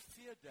I don't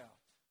fear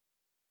doubt.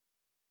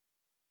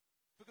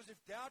 Because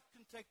if doubt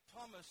can take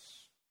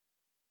Thomas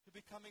to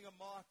becoming a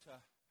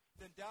martyr,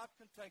 then doubt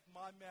can take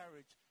my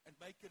marriage and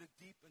make it a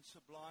deep and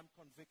sublime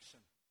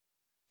conviction.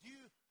 Do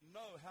you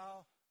know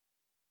how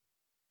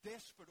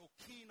desperate or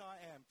keen I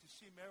am to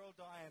see Meryl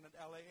Diane at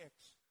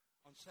LAX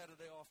on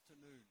Saturday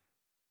afternoon?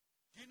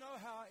 Do you know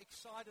how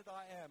excited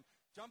I am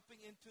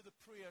jumping into the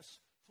Prius,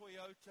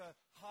 Toyota,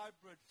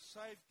 hybrid,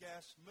 save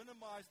gas,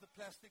 minimize the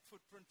plastic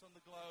footprint on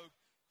the globe,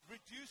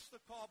 reduce the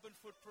carbon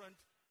footprint?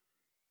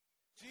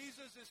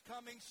 Jesus is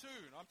coming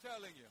soon, I'm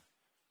telling you.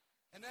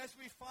 And as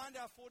we find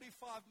our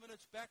 45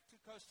 minutes back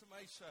to Costa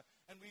Mesa,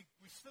 and we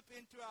slip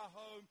into our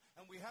home,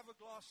 and we have a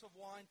glass of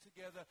wine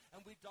together,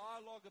 and we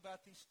dialogue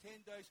about these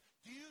 10 days,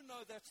 do you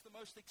know that's the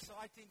most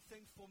exciting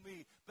thing for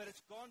me? But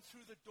it's gone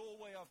through the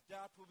doorway of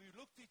doubt where we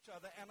looked at each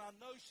other, and I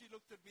know she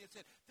looked at me and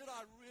said, did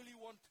I really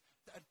want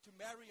to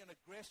marry an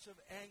aggressive,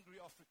 angry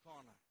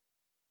Afrikaner?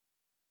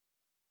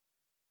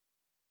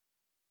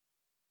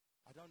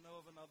 I don't know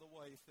of another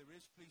way. If there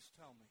is, please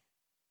tell me.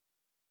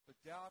 But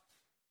doubt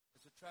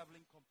as a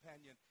traveling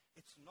companion,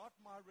 it's not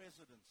my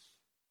residence.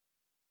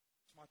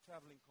 It's my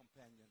traveling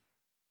companion.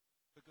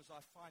 Because I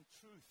find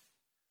truth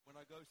when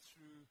I go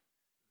through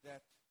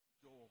that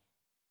door.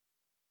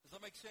 Does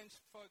that make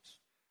sense, folks?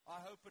 I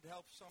hope it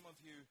helps some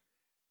of you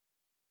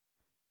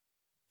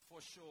for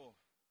sure.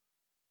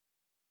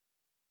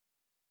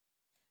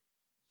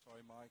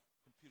 Sorry, my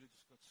computer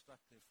just got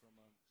stuck there for a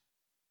moment.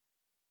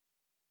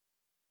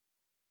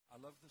 I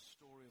love the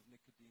story of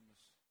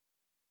Nicodemus.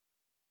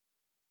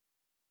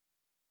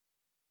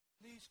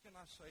 Please, can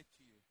I say to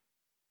you,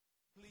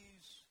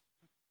 please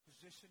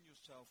position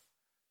yourself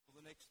for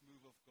the next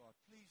move of God.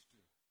 Please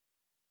do.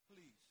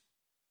 Please.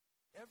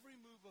 Every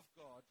move of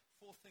God,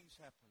 4 things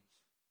happens.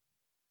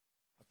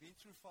 I've been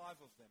through 5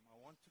 of them. I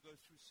want to go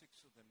through 6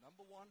 of them.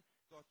 Number 1,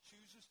 God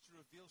chooses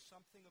to reveal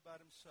something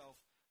about himself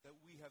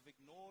that we have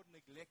ignored,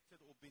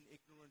 neglected, or been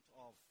ignorant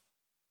of.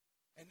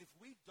 And if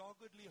we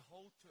doggedly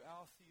hold to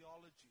our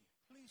theology,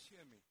 please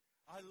hear me.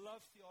 I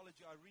love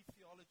theology. I read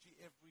theology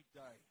every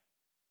day.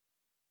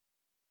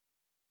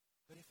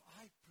 But if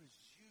I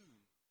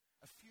presume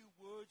a few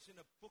words in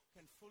a book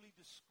can fully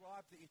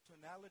describe the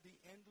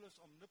eternality, endless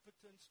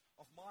omnipotence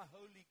of my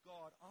holy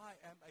God, I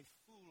am a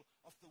fool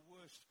of the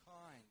worst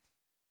kind.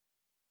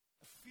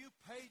 A few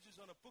pages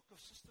on a book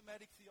of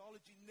systematic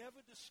theology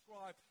never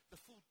describe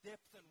the full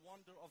depth and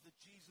wonder of the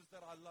Jesus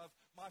that I love,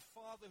 my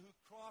Father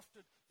who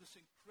crafted this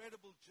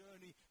incredible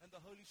journey, and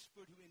the Holy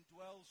Spirit who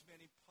indwells me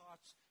and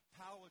imparts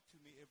power to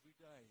me every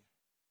day.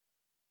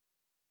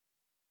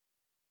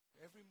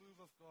 Every move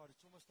of God,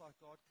 it's almost like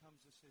God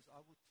comes and says,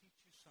 I will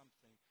teach you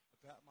something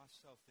about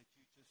myself that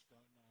you just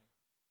don't know.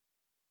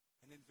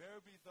 And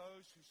invariably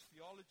those whose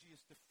theology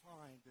is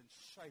defined and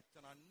shaped,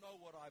 and I know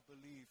what I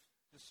believe,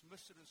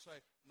 dismiss it and say,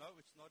 no,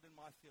 it's not in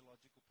my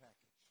theological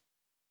package.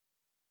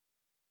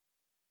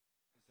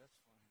 Because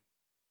that's fine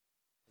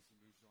as he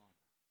moves on.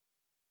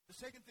 The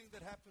second thing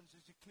that happens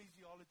is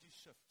ecclesiology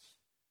shifts.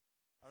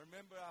 I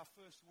remember our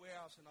first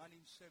warehouse in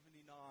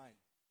 1979.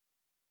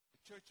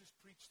 The churches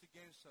preached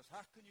against us.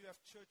 How can you have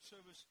church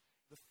service,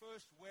 the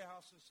first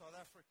warehouse in South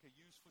Africa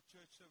used for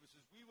church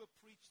services? We were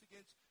preached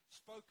against,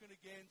 spoken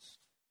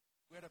against.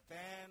 We had a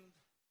band.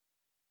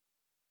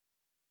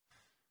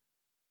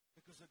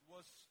 Because it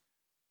was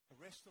a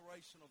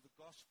restoration of the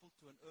gospel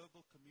to an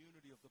urban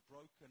community of the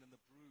broken and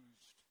the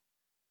bruised.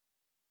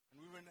 And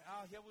we were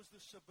here was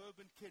this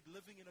suburban kid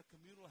living in a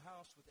communal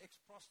house with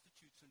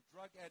ex-prostitutes and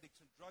drug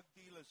addicts and drug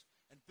dealers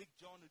and Big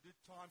John who did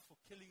time for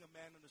killing a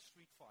man in a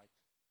street fight.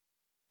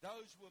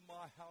 Those were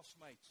my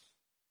housemates.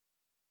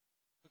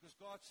 Because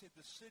God said,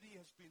 the city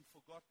has been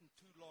forgotten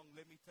too long.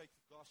 Let me take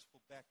the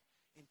gospel back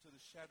into the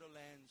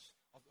shadowlands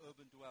of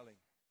urban dwelling.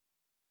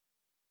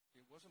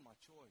 It wasn't my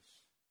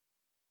choice.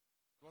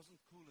 It wasn't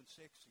cool and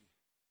sexy.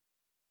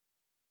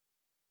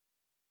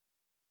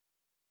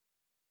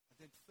 And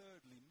then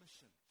thirdly,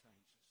 mission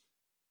changes.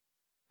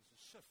 There's a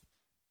shift.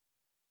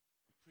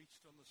 We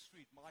preached on the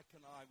street. Mike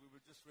and I, we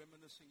were just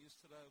reminiscing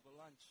yesterday over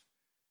lunch.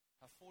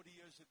 40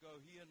 years ago,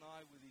 he and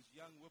I were these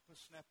young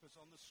whippersnappers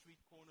on the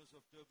street corners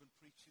of Durban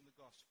preaching the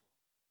gospel.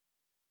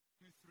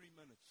 2-3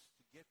 minutes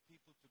to get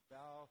people to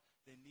bow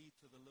their knee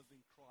to the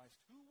living Christ.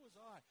 Who was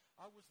I?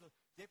 I was the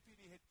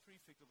deputy head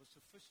prefect of a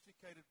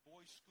sophisticated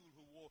boys' school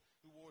who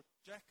wore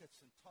jackets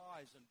and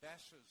ties and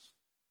bashes.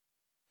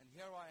 And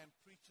here I am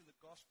preaching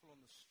the gospel on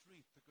the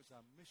street because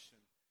our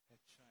mission had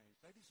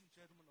changed. Ladies and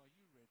gentlemen, are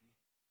you ready?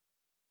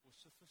 Will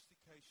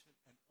sophistication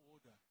and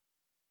order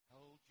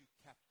hold you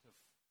captive?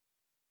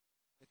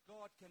 That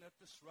God cannot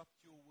disrupt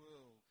your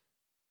world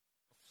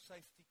of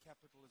safety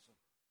capitalism.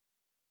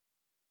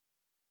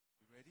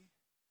 You ready?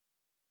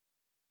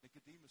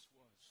 Nicodemus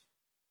was.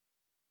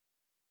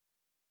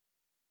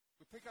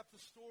 We pick up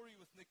the story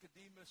with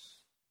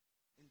Nicodemus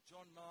in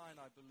John 9,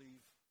 I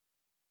believe.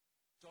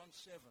 John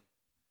 7.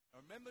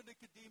 Now remember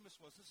Nicodemus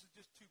was, this is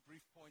just 2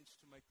 brief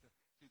points to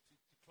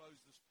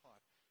close this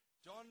part.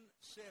 John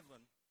 7,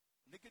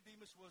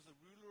 Nicodemus was a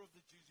ruler of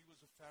the Jews. He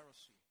was a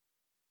Pharisee.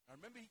 Now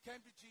remember, he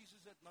came to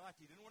Jesus at night.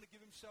 He didn't want to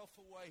give himself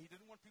away. He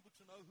didn't want people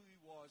to know who he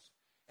was.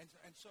 And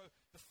so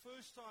the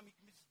first time he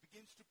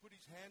begins to put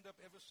his hand up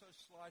ever so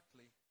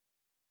slightly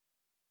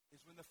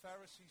is when the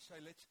Pharisees say,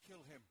 let's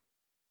kill him.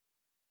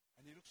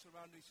 And he looks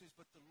around and he says,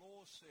 but the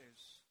law says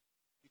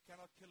you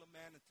cannot kill a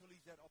man until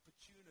he's had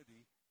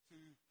opportunity to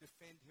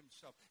defend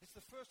himself. It's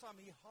the first time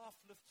he half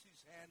lifts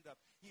his hand up.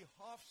 He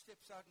half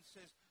steps out and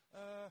says,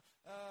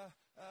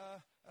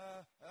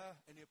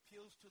 and he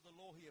appeals to the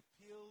law. He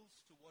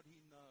appeals to what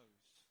he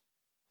knows.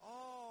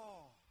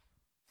 Oh,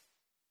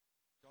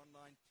 John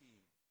 19.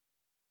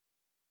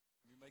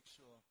 Let me make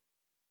sure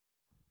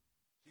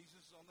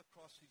Jesus is on the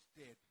cross, he's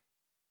dead.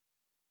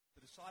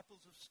 The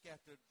disciples have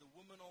scattered, the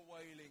women are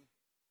wailing,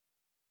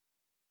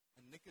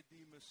 and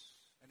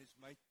Nicodemus and his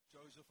mate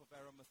Joseph of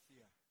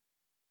Arimathea,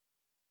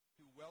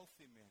 two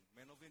wealthy men,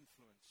 men of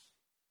influence,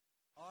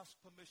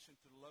 asked permission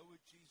to lower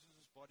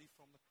Jesus' body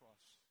from the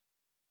cross.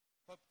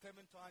 Pope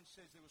Clementine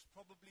says there was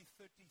probably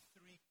 33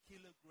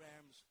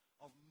 kilograms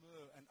of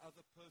myrrh and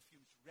other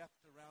perfumes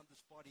wrapped around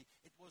this body.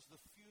 It was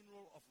the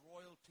funeral of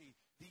royalty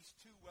these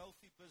two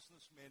wealthy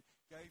businessmen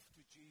gave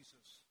to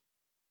Jesus.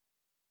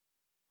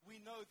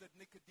 We know that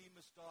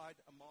Nicodemus died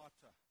a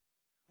martyr.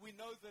 We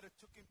know that it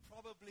took him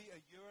probably 1.5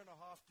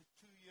 to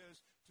 2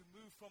 years to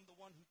move from the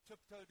one who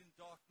tiptoed in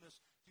darkness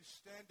to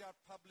stand out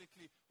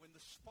publicly when the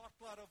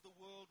spotlight of the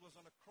world was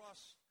on a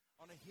cross,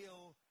 on a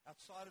hill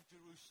outside of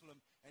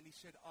Jerusalem, and he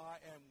said,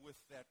 I am with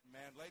that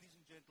man. Ladies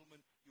and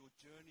gentlemen, your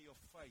journey of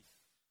faith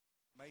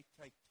may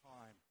take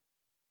time.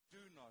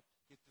 Do not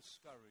get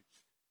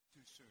discouraged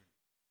too soon.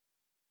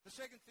 The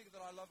second thing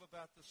that I love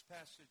about this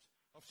passage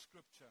of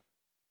Scripture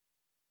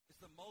is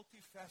the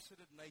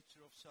multifaceted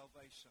nature of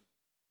salvation.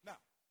 Now,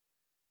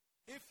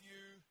 if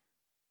you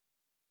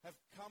have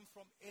come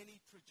from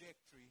any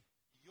trajectory,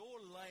 your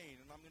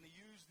lane, and I'm going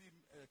to use the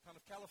kind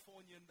of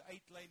Californian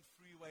 8-lane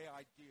freeway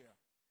idea,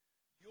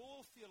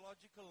 your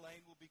theological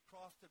lane will be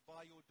crafted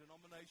by your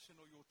denomination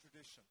or your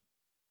tradition.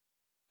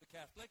 The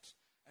Catholics,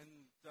 and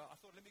I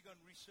thought, let me go and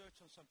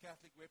research on some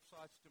Catholic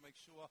websites to make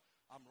sure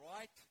I'm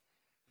right.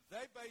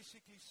 They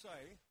basically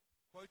say,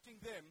 quoting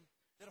them,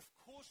 that of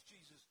course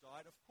Jesus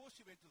died, of course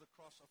he went to the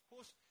cross, of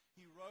course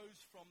he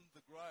rose from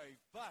the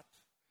grave, but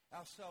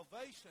our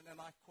salvation,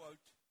 and I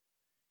quote,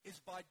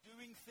 is by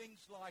doing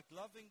things like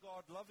loving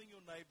God, loving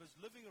your neighbors,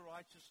 living a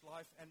righteous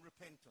life, and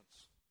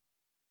repentance.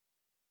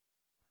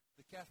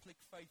 The Catholic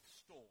faith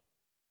store.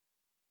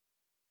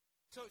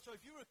 So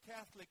if you're a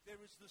Catholic, there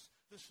is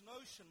this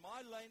notion,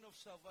 my lane of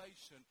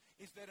salvation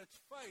is that it's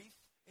faith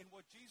in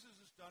what Jesus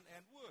has done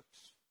and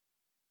works.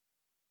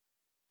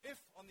 If,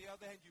 on the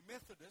other hand, you're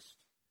Methodist,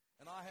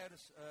 and I had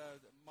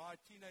my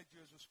teenage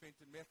years were spent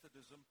in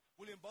Methodism,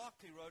 William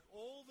Barclay wrote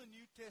all over the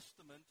New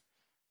Testament,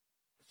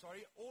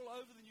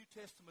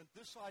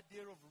 this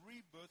idea of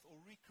rebirth or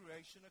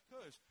recreation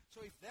occurs.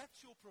 So if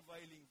that's your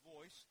prevailing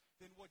voice,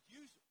 then what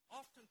you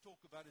often talk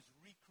about is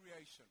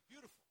recreation.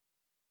 Beautiful.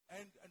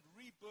 And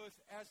rebirth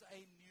as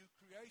a new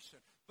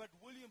creation. But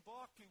William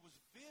Barclay was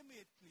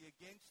vehemently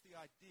against the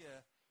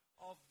idea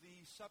of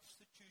the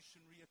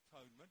substitutionary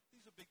atonement.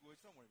 These are big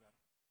words, don't worry about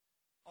it.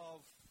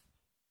 Of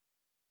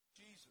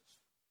Jesus.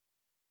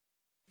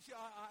 You see,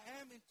 I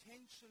am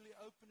intentionally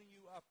opening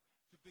you up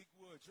to big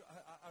words.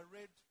 I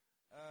read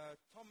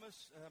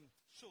Thomas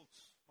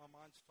Schultz, my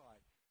mind's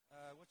tied.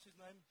 What's his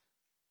name?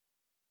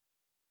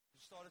 He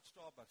started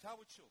Starbucks.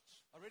 Howard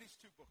Schultz. I read his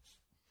 2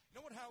 books. You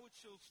know what Howard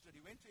Schultz did?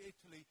 He went to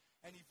Italy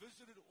and he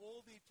visited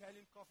all the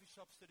Italian coffee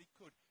shops that he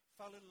could,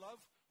 fell in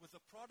love with the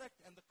product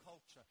and the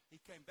culture.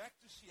 He came back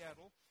to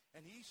Seattle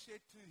and he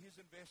said to his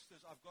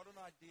investors, I've got an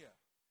idea.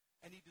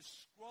 And he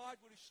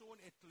described what he saw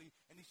in Italy,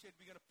 and he said,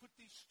 we're going to put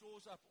these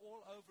stores up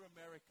all over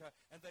America.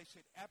 And they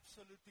said,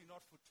 absolutely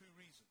not, for 2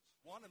 reasons.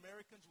 1,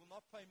 Americans will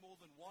not pay more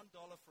than $1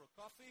 for a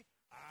coffee.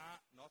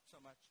 Not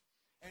so much.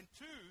 And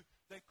 2,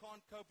 they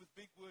can't cope with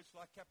big words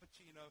like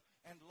cappuccino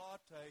and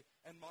latte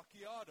and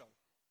macchiato.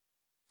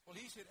 Well,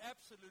 he said,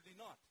 absolutely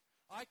not.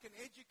 I can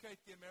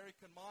educate the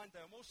American mind.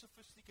 They're more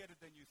sophisticated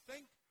than you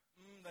think.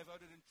 They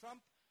voted in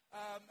Trump.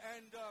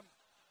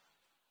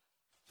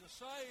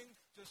 Just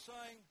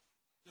saying.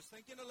 Just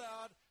thinking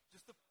aloud,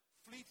 just a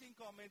fleeting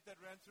comment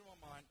that ran through my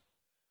mind.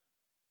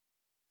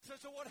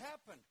 So what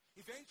happened?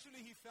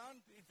 Eventually he found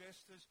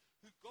investors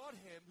who got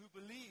him, who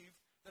believed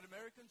that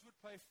Americans would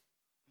pay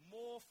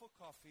more for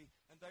coffee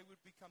and they would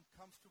become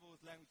comfortable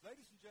with language.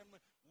 Ladies and gentlemen,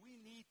 we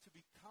need to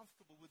be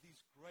comfortable with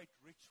these great,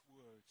 rich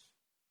words.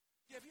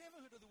 Have you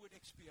ever heard of the word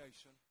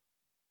expiation?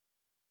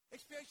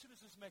 Expiation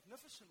is this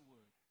magnificent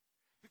word.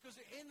 Because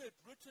in it,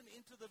 written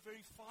into the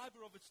very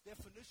fiber of its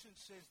definition,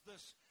 says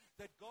this,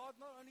 that God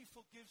not only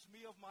forgives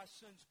me of my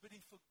sins, but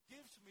he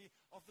forgives me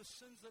of the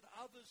sins that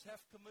others have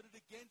committed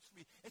against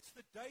me. It's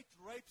the date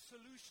rape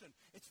solution.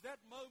 It's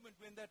that moment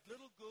when that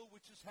little girl,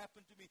 which has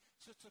happened to me,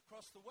 sits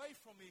across the way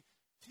from me,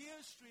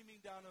 tears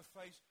streaming down her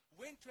face,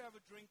 went to have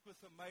a drink with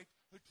her mate.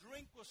 Her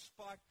drink was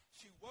spiked.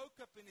 She woke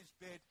up in his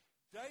bed,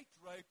 date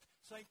raped,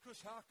 saying,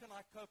 Chris, how can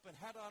I cope? And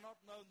had I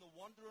not known the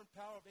wonder and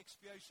power of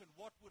expiation,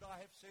 what would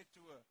I have said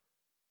to her?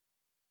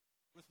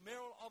 With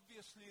Meryl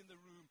obviously in the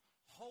room,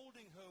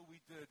 holding her we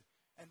did,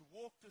 and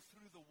walked her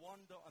through the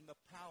wonder and the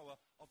power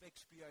of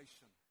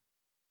expiation.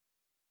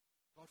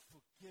 God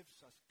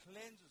forgives us,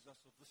 cleanses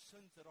us of the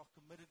sins that are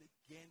committed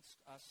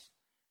against us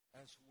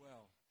as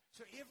well.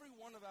 So every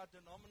one of our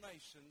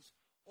denominations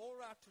or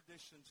our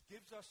traditions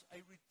gives us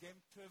a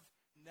redemptive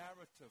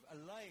narrative, a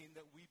lane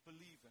that we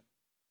believe in.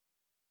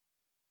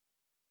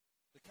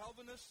 The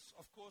Calvinists,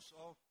 of course,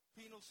 are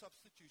penal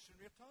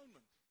substitutionary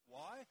atonement.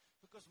 Why?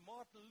 Because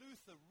Martin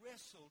Luther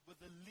wrestled with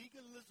the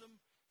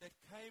legalism that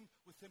came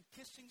with him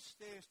kissing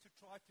stairs to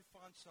try to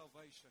find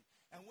salvation.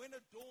 And when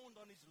it dawned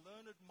on his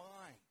learned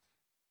mind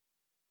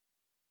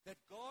that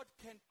God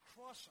can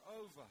cross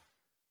over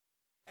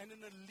and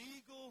in a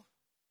legal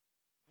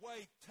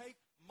way take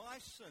my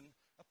sin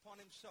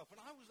upon himself.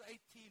 When I was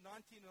 18,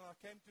 19, and I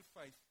came to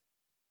faith,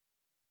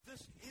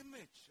 this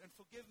image, and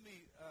forgive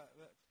me,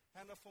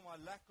 Hannah, for my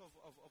lack of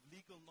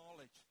legal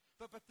knowledge,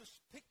 but this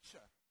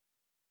picture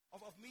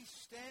of me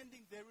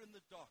standing there in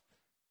the dock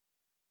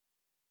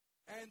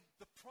and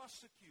the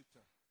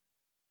prosecutor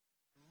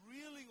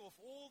reeling off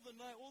all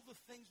the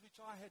things which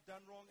I had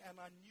done wrong,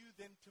 and I knew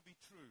them to be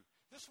true.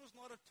 This was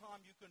not a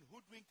time you can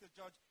hoodwink the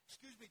judge.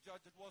 Excuse me,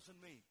 judge, it wasn't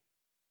me.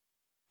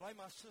 Blame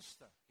my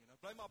sister,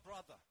 blame my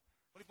brother.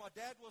 Well, if my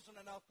dad wasn't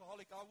an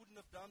alcoholic, I wouldn't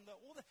have done that.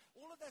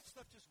 All of that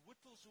stuff just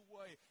whittles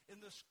away in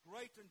this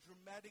great and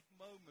dramatic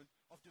moment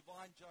of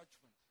divine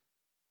judgment.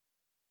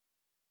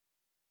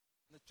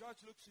 And the judge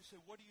looks and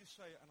says, what do you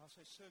say? And I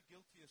say, sir,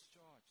 guilty as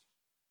charged.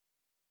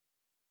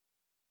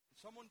 And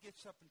someone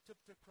gets up and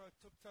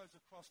tiptoes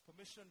across,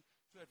 permission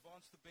to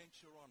advance the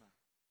bench, Your Honor.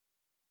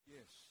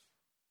 Yes.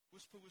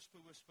 Whisper, whisper,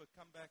 whisper,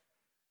 come back.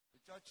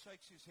 The judge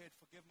shakes his head,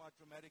 forgive my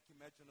dramatic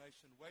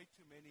imagination, way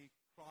too many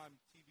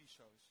crime TV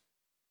shows.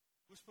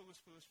 Whisper,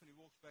 whisper, whisper, and he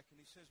walks back and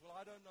he says, well,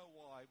 I don't know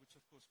why, which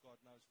of course God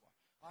knows why.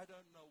 I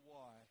don't know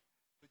why,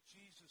 but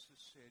Jesus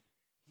has said,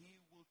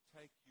 he will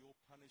take your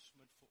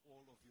punishment for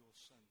all of your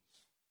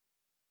sins.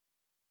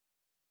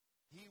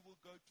 He will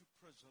go to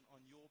prison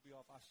on your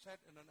behalf. I sat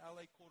in an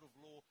LA court of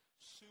law,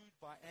 sued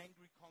by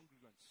angry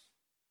congregants.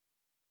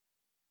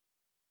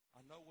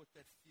 I know what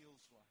that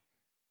feels like.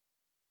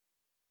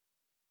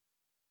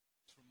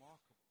 It's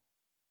remarkable.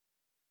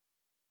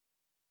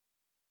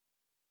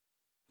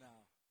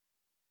 Now,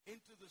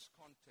 into this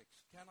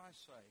context, can I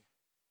say,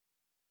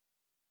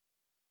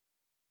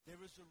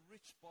 there is a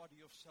rich body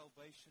of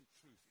salvation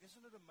truth.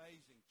 Isn't it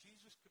amazing?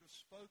 Jesus could have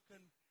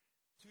spoken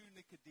to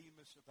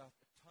Nicodemus about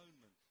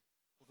atonement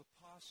or the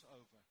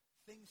Passover,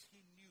 things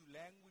he knew,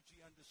 language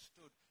he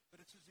understood. But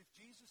it's as if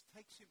Jesus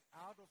takes him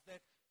out of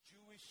that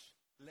Jewish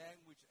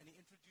language and he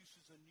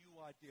introduces a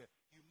new idea.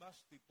 You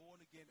must be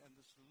born again. And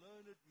this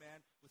learned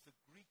man with a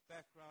Greek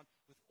background,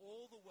 with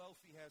all the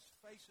wealth he has,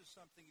 faces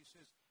something he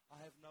says, I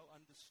have no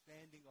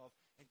understanding of.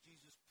 And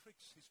Jesus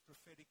pricks his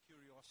prophetic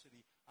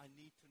curiosity. I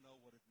need to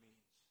know what it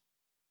means.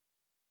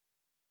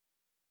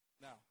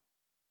 Now,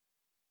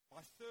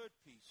 my third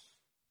piece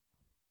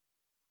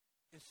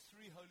is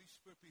 3 Holy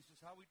Spirit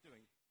pieces. How are we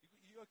doing?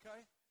 You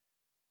okay?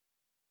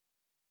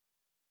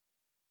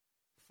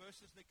 The first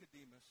is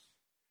Nicodemus.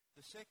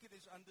 The second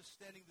is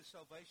understanding the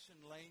salvation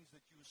lanes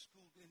that you were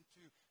schooled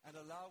into and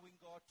allowing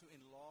God to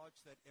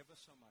enlarge that ever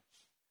so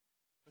much.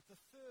 But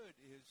the third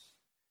is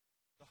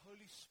the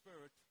Holy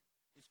Spirit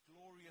is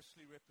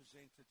gloriously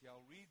represented here.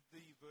 I'll read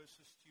the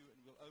verses to you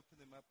and we'll open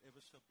them up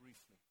ever so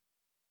briefly.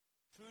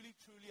 Truly,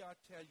 truly, I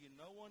tell you,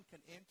 no one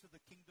can enter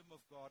the kingdom of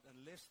God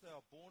unless they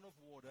are born of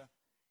water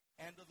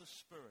and of the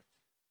Spirit.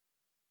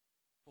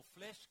 For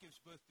flesh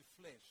gives birth to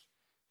flesh,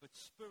 but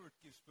Spirit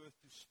gives birth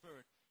to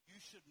spirit. You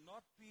should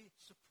not be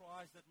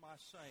surprised at my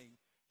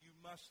saying, you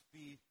must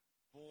be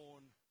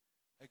born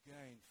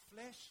again.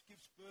 Flesh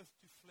gives birth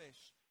to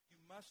flesh. You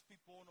must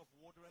be born of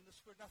water and the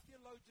Spirit. Now,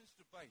 theologians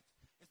debate.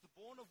 Is the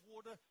born of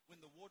water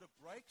when the water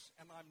breaks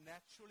and I'm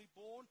naturally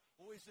born,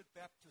 or is it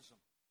baptism?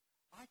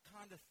 I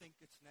kind of think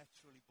it's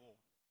naturally born.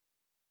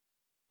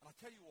 And I'll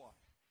tell you why.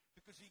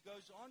 Because he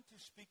goes on to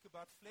speak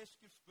about flesh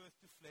gives birth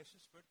to flesh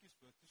and spirit gives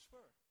birth to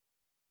spirit.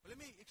 But let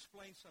me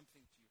explain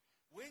something to you.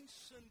 When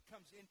sin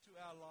comes into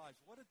our lives,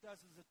 what it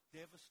does is it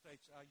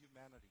devastates our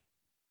humanity.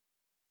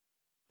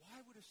 Why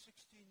would a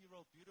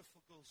 16-year-old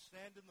beautiful girl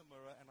stand in the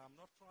mirror, and I'm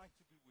not trying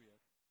to be weird,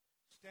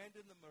 stand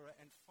in the mirror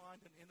and find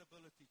an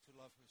inability to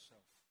love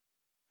herself?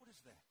 What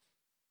is that?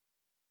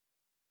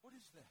 What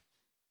is that?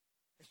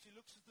 As she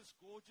looks at this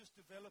gorgeous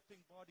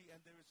developing body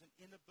and there is an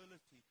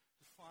inability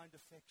to find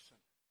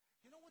affection.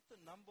 You know what the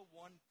number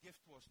one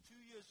gift was 2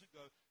 years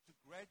ago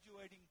to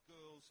graduating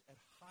girls at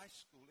high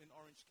school in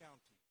Orange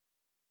County?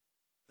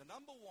 The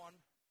number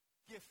one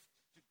gift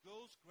to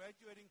girls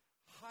graduating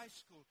high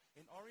school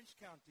in Orange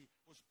County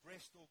was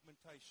breast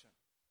augmentation.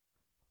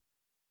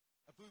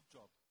 A boob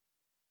job.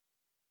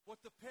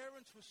 What the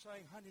parents were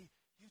saying, honey,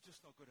 you're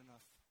just not good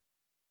enough.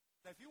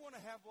 Now, if you want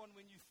to have one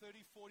when you're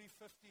 30, 40,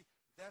 50,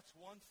 that's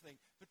one thing.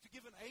 But to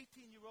give an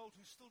 18-year-old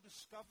who's still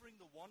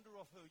discovering the wonder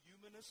of her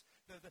humanness,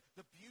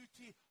 the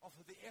beauty of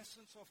the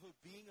essence of her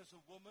being as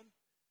a woman,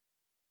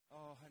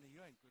 oh, honey, you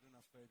ain't good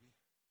enough, baby.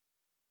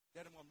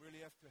 Dad and Mom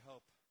really have to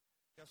help.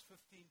 Here's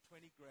 15,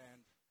 20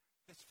 grand.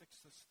 Let's fix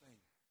this thing.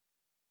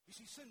 You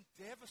see, sin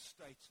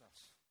devastates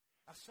us.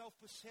 Our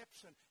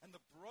self-perception and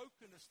the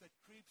brokenness that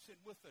creeps in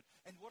with it.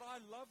 And what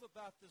I love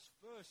about this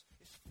verse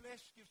is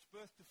flesh gives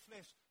birth to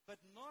flesh, but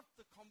not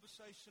the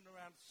conversation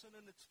around sin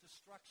and its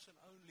destruction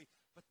only,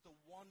 but the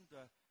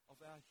wonder of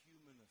our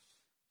humanness.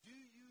 Do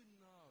you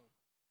know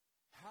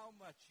how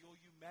much your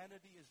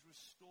humanity is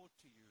restored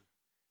to you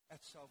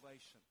at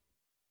salvation?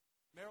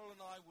 Meryl and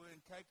I were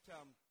in Cape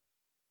Town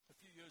a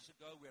few years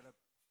ago. We had a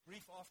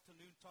brief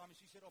afternoon time, and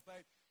she said, oh,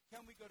 babe,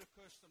 can we go to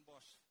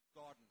Kirstenbosch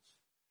Gardens?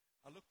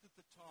 I looked at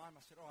the time.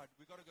 I said, all right,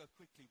 we've got to go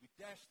quickly. We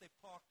dashed there,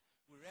 parked.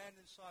 We ran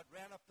inside,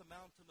 ran up the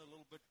mountain a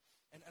little bit,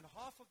 and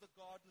half of the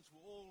gardens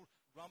were all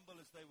rumble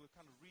as they were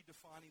kind of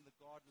redefining the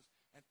gardens,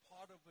 and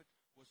part of it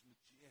was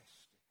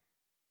majestic.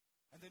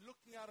 And then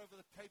looking out over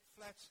the Cape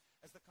Flats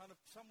as the kind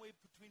of somewhere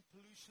between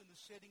pollution, the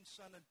setting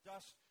sun, and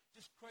dust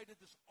just created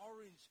this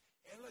orange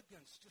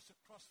elegance just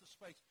across the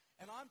space.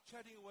 And I'm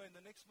chatting away, and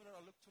the next minute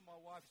I look to my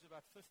wife, who's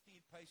about 15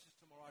 paces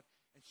to my right,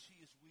 and she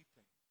is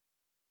weeping.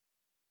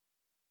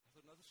 I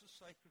thought, no, this is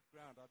sacred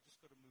ground. I've just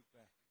got to move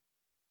back.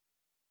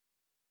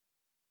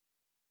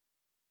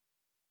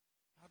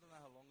 I don't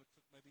know how long it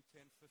took, maybe 10,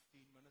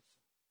 15 minutes.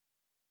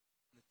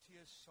 And the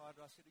tears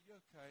sided. I said, are you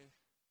okay?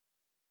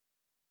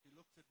 He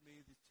looked at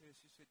me, the tears.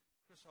 He said,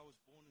 Chris, I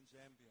was born in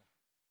Zambia.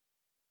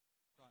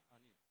 I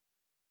knew.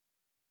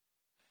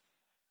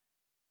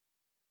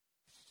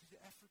 She said,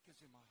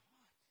 Africa's in my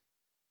heart.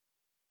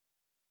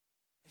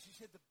 And she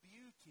said, the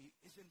beauty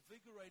is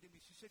invigorating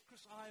me. She said,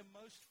 Chris, I am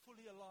most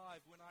fully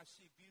alive when I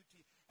see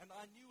beauty. And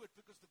I knew it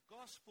because the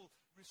gospel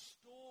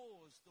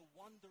restores the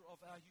wonder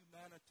of our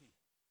humanity.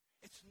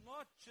 It's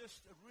not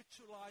just a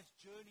ritualized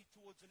journey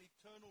towards an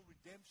eternal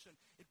redemption.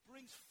 It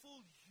brings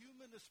full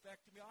humanness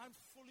back to me. I'm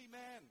fully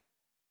man.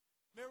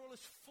 Meryl is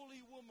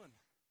fully woman.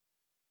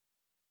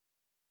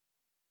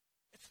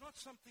 It's not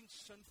something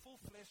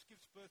sinful. Flesh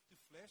gives birth to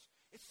flesh.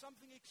 It's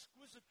something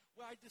exquisite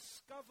where I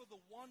discover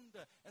the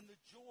wonder and the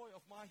joy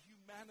of my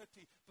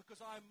humanity because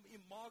I'm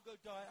imago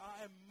Dei.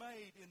 I am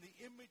made in the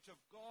image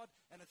of God,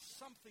 and it's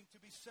something to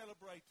be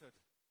celebrated.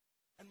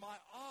 And my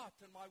art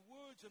and my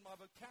words and my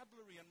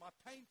vocabulary and my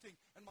painting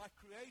and my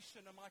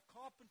creation and my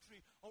carpentry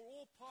are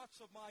all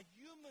parts of my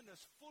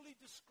humanness fully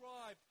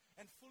described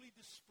and fully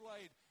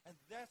displayed. And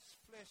that's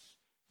flesh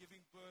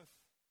giving birth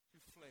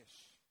to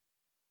flesh.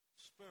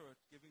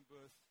 Spirit giving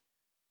birth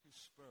to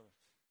spirit.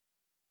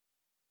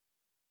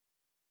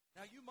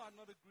 Now, you might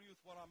not agree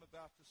with what I'm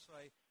about to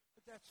say,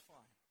 but that's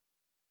fine.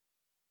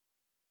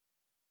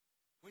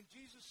 When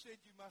Jesus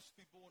said you must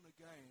be born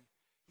again,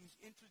 he's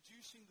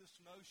introducing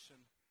this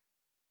notion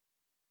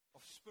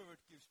of spirit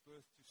gives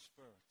birth to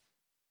spirit.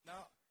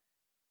 Now,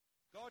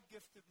 God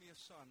gifted me a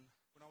son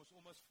when I was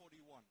almost 41.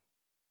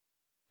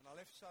 When I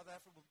left South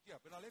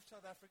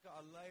Africa,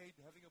 I laid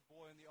having a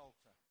boy on the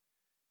altar.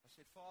 I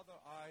said, Father,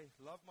 I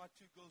love my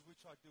two girls,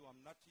 which I do.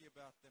 I'm nutty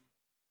about them.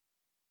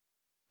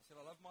 I said,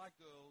 I love my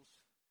girls,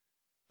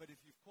 but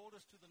if you've called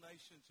us to the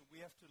nations and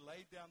we have to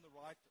lay down the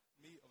right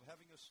of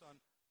having a son,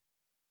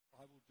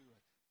 I will do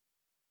it.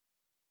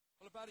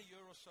 Well, about a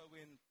year or so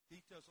when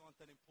details aren't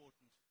that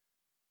important,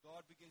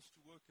 God begins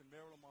to work in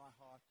Meryl and my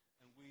heart,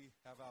 and we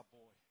have our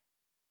boy.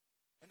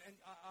 And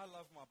I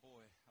love my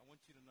boy. I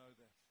want you to know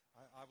that.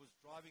 I was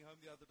driving home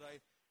the other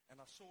day,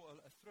 and I saw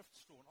a thrift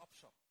store, an op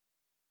shop.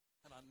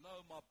 And I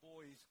know my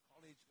boy, he's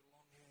college, got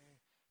long hair.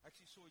 I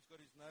actually saw he's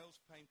got his nails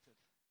painted.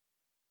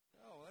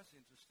 Oh, that's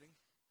interesting.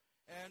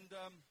 And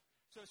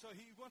so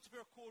he wants a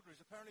pair of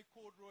corduroys. Apparently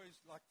corduroys,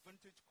 like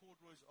vintage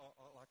corduroys,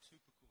 are like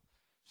super cool.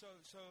 So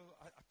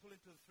I pull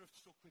into the thrift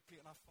store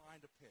quickly, and I find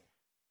a pair.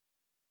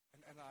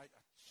 And I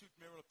shoot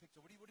Meryl a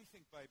picture. What do you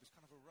think, babe? It's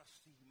kind of a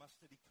rusty,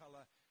 mustardy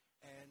color.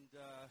 And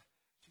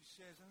she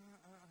says,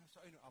 so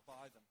I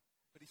buy them.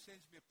 But he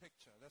sends me a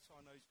picture. That's how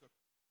I know he's got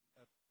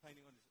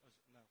painting on his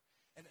nail.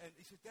 And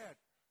he said, Dad,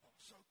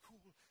 so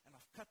cool. And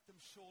I've cut them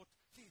short.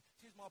 See,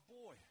 here's my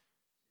boy.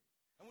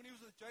 And when he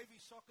was with the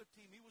JV soccer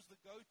team, he was the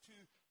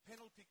go-to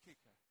penalty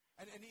kicker.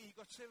 And he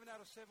got 7 out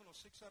of 7 or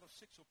 6 out of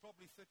 6 or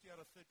probably 30 out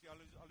of 30. I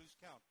lose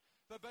count.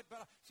 But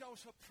see, I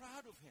was so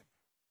proud of him.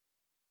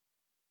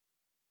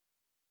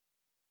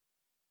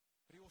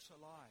 But he also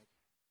lied.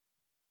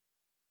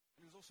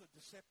 And he was also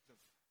deceptive.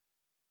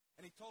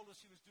 And he told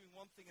us he was doing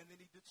one thing and then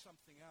he did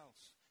something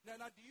else.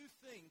 Now, do you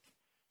think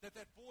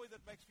that boy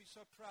that makes me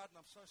so proud and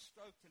I'm so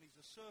stoked and he's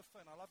a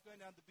surfer and I love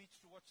going down the beach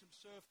to watch him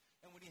surf,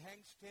 and when he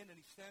hangs 10 and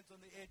he stands on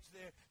the edge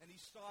there and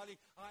he's styling,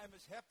 I am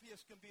as happy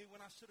as can be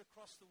when I sit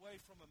across the way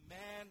from a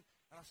man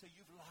and I say,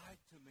 you've lied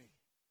to me.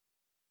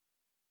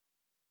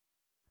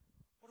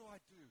 What do I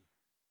do?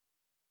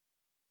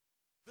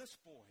 This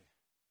boy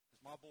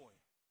is my boy.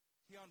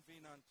 Chris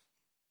Wienand,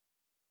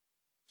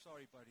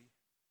 sorry, buddy.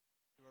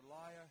 You're a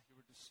liar,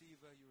 you're a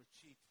deceiver, you're a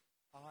cheat.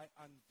 I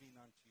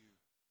unwienand you.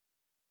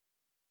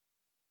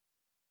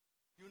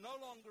 You're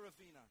no longer a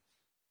Wienand.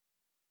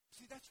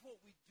 See, that's what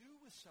we do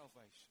with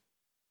salvation.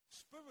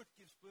 Spirit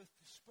gives birth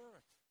to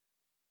spirit.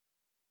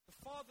 The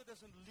Father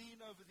doesn't lean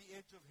over the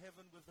edge of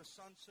heaven with the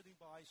Son sitting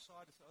by his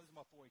side and say, oh, this is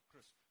my boy,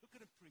 Chris. Look at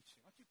him preaching.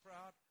 Aren't you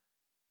proud?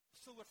 He's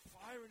still got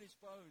fire in his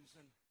bones,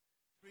 and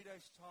 3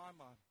 days'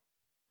 time,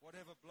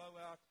 whatever, blow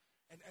out.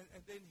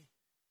 And then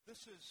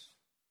this is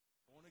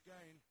born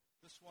again.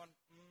 This one,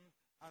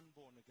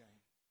 unborn again.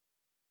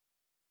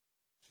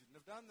 Shouldn't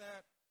have done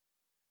that.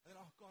 And then,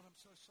 oh, God, I'm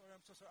so sorry.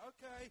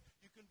 Okay,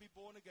 you can be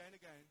born again.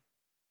 3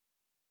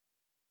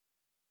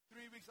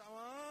 weeks,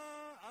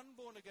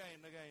 unborn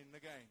again. No,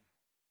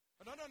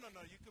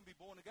 you can be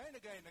born again.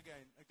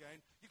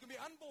 You can be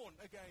unborn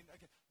again.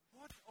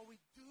 What are we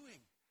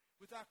doing?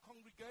 with our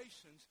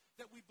congregations,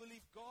 that we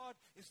believe God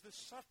is the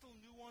subtle,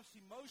 nuanced,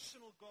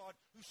 emotional God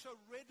who so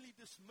readily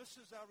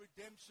dismisses our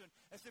redemption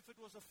as if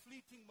it was a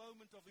fleeting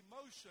moment of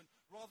emotion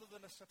rather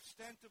than a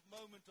substantive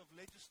moment of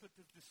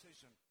legislative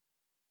decision.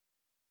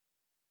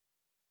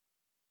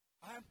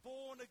 I am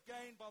born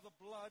again by the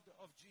blood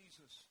of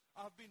Jesus.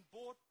 I've been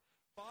bought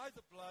by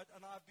the blood,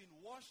 and I've been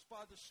washed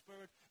by the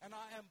Spirit, and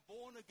I am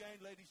born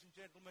again, ladies and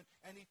gentlemen,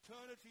 and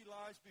eternity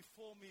lies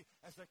before me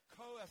as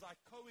I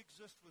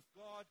coexist with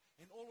God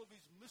in all of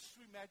his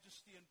mystery,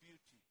 majesty, and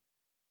beauty.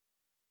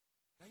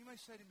 Now you may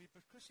say to me,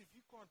 but Chris, if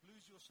you can't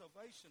lose your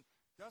salvation,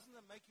 doesn't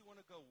that make you want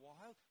to go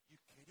wild? You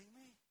kidding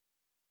me?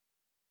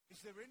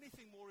 Is there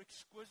anything more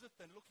exquisite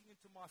than looking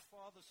into my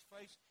Father's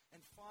face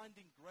and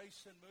finding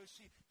grace and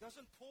mercy?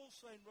 Doesn't Paul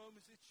say in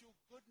Romans, it's your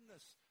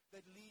goodness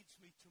that leads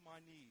me to my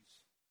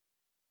knees?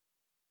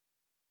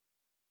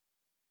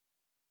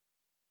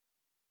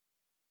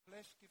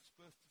 Flesh gives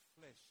birth to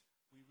flesh.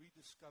 We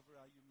rediscover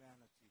our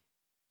humanity.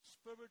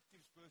 Spirit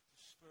gives birth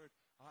to spirit.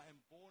 I am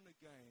born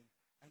again,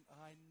 and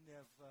I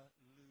never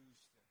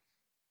lose that.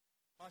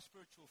 My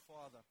spiritual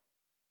father,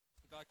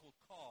 a guy called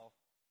Carl,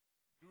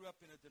 grew up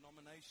in a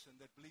denomination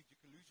that believed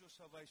you can lose your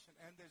salvation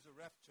and there's a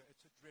rapture.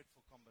 It's a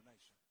dreadful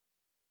combination.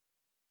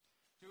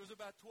 So he was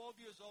about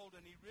 12 years old,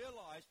 and he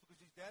realized, because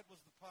his dad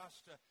was the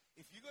pastor,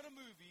 if you go to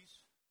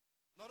movies,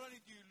 not only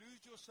do you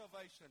lose your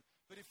salvation,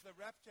 but if the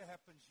rapture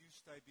happens, you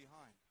stay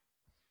behind.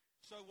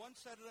 So one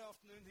Saturday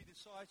afternoon, he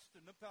decides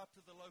to nip out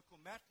to the local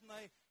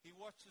matinee. He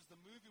watches the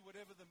movie,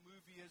 whatever the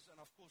movie is,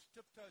 and of course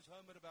tiptoes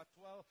home at about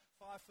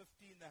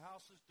 5:15. The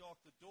house is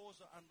dark, the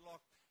doors are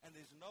unlocked, and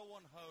there's no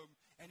one home,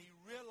 and he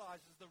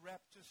realizes the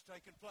rapture's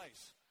taken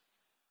place.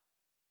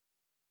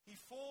 He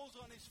falls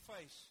on his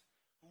face,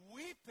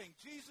 weeping,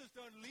 Jesus,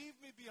 don't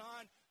leave me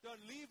behind,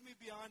 don't leave me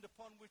behind,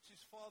 upon which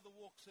his father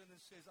walks in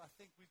and says, I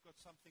think we've got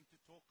something to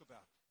talk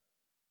about.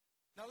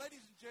 Now,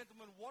 ladies and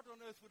gentlemen, what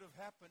on earth would have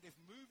happened if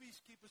movies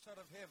keep us out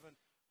of heaven?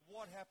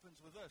 What happens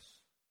with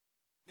us?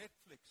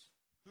 Netflix,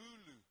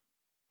 Hulu,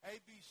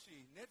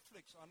 ABC,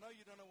 Netflix. I know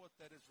you don't know what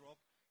that is, Rob.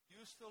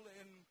 You still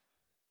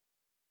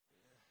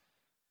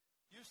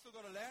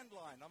got a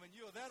landline. I mean,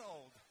 you're that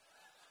old.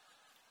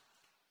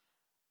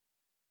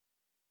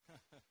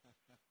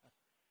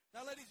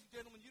 Now, ladies and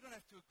gentlemen, you don't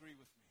have to agree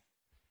with me.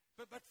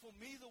 But for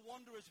me, the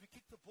wonder as we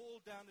kick the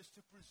ball down is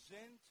to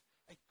present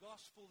a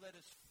gospel that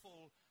is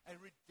full, a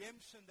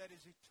redemption that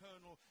is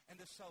eternal,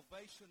 and a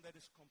salvation that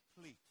is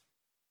complete.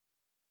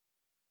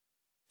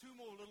 Two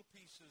more little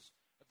pieces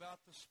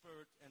about the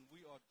Spirit, and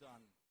we are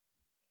done.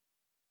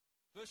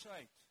 Verse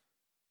 8.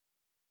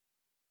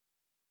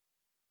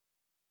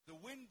 The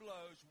wind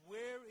blows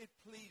where it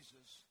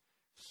pleases,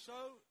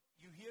 so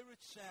you hear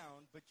its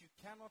sound, but you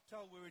cannot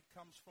tell where it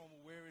comes from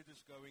or where it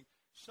is going.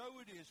 So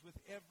it is with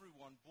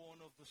everyone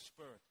born of the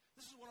Spirit.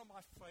 This is one of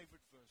my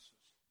favorite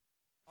verses.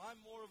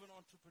 I'm more of an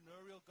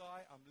entrepreneurial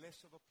guy. I'm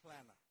less of a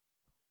planner.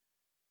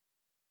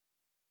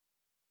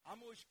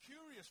 I'm always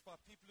curious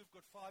by people who've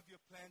got 5-year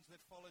plans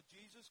that follow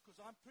Jesus, because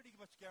I'm pretty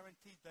much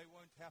guaranteed they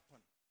won't happen.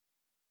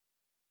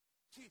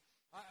 See,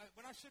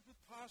 when I sit with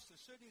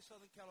pastors, certainly in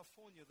Southern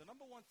California, the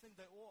number one thing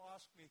they all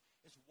ask me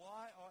is,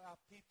 why are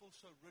our people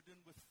so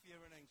ridden with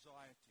fear and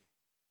anxiety?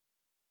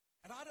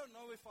 And I don't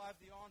know if I have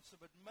the answer,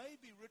 but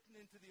maybe written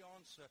into the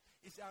answer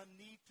is our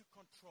need to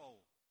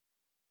control.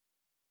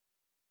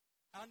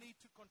 Our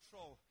need to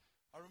control.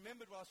 I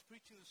remembered while I was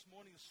preaching this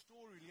morning a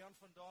story Leon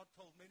van Daart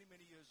told many,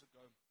 many years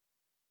ago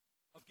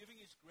of giving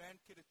his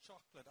grandkid a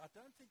chocolate. I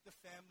don't think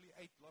the family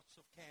ate lots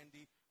of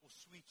candy or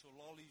sweets or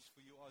lollies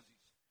for you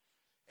Aussies.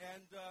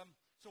 And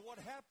so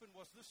what happened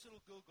was this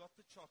little girl got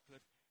the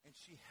chocolate and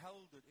she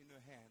held it in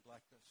her hand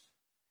like this.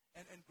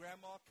 And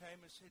Grandma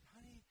came and said,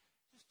 honey,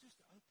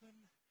 just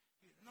open.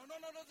 No,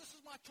 this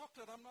is my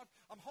chocolate.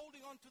 I'm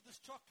holding on to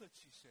this chocolate,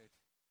 she said.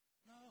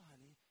 No,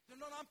 honey.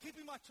 No, I'm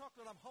keeping my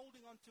chocolate. I'm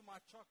holding on to my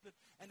chocolate.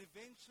 And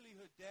eventually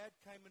her dad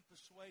came and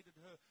persuaded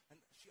her, and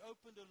she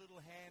opened her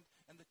little hand,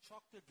 and the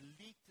chocolate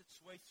leaked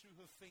its way through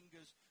her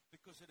fingers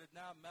because it had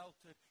now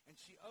melted. And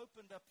she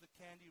opened up the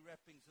candy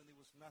wrappings, and there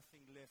was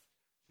nothing left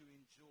to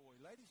enjoy.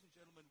 Ladies and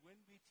gentlemen,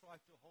 when we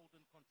try to hold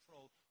and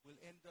control,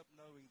 we'll end up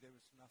knowing there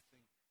is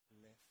nothing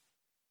left.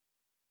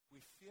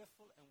 We're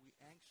fearful and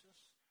we're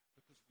anxious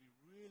because we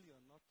really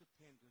are not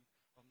dependent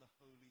on the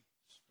Holy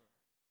Spirit.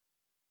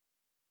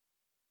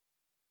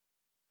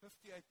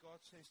 58,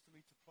 God says to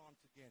me to plant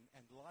again.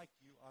 And like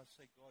you, I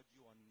say, God,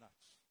 you are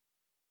nuts.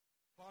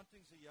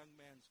 Planting's a young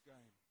man's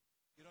game.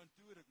 You don't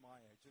do it at my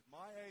age. At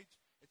my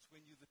age, it's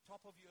when you're the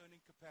top of your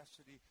earning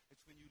capacity.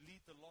 It's when you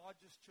lead the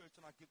largest church.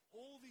 And I give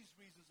all these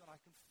reasons, and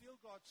I can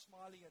feel God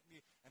smiling at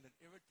me, and it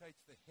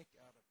irritates the heck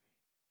out of me.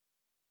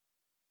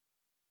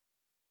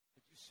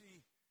 But you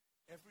see,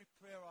 every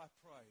prayer I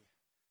pray,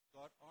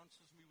 God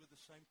answers me with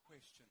the same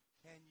question.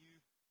 Can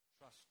you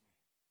trust me?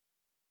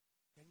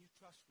 Can you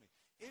trust me?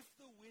 If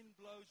the wind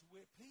blows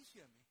where, please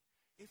hear me,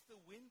 if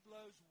the wind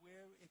blows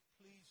where it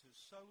pleases,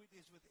 so it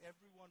is with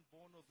everyone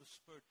born of the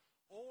Spirit.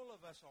 all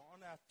of us are on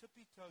our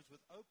tippy toes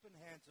with open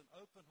hands and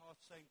open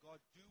hearts saying,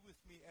 God, do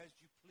with me as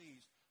you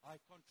please.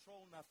 I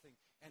control nothing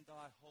and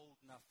I hold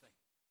nothing.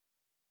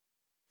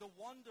 The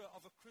wonder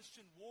of a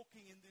Christian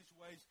walking in these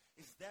ways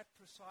is that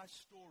precise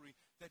story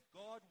that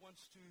God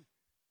wants to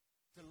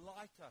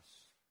delight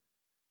us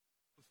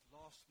with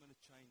last-minute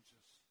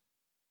changes.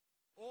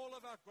 All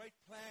of our great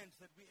plans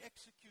that we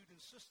execute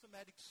in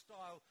systematic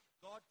style,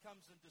 God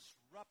comes and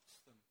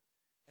disrupts them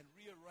and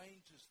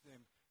rearranges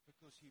them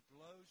because he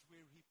blows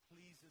where he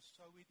pleases.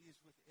 So it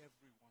is with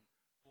everyone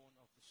born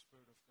of the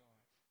Spirit of God.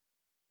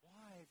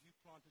 Why have you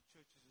planted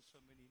churches in so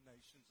many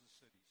nations and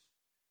cities?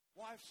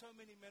 Why have so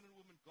many men and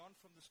women gone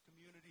from this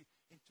community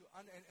into,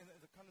 and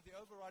the kind of the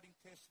overriding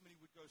testimony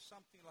would go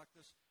something like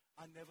this: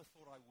 I never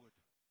thought I would.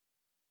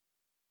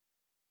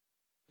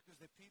 Because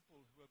they're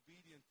people who are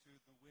obedient to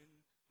the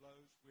wind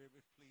blows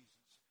wherever it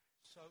pleases.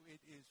 So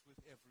it is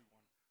with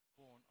everyone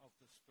born of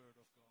the Spirit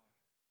of God.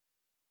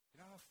 You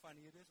know how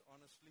funny it is,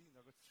 honestly?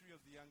 I've got 3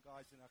 of the young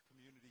guys in our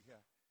community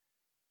here.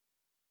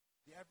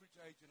 The average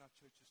age in our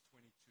church is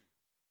 22.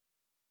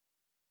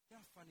 You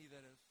know how funny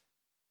that is?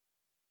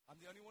 I'm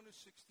the only one who's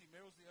 60.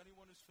 Meryl's the only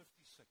one who's 56.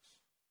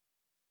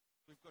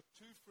 We've got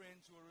 2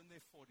 friends who are in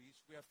their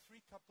 40s. We have 3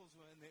 couples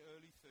who are in their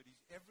early 30s.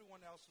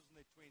 Everyone else is in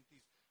their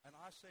 20s. And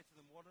I say to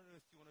them, what on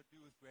earth do you want to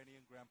do with Granny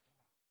and Grandpa?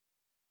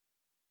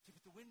 See,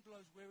 but the wind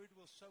blows where it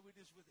will, so it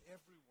is with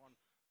everyone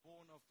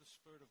born of the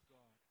Spirit of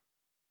God.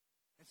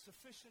 It's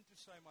sufficient to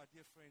say, my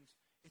dear friends,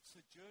 it's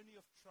a journey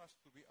of trust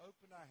where we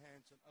open our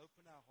hands and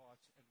open our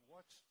hearts and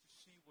watch to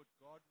see what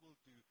God will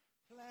do.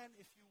 Plan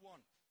if you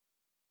want,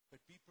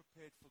 but be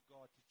prepared for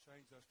God to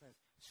change those plans.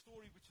 A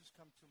story which has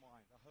come to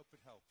mind. I hope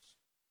it helps.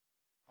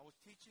 I was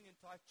teaching in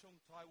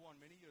Taichung,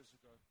 Taiwan many years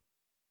ago,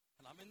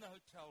 and I'm in the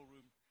hotel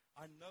room.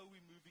 I know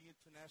we're moving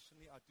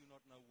internationally. I do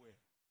not know where.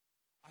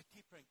 I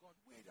keep praying, God,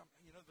 where?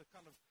 The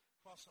kind of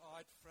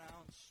cross-eyed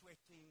frown,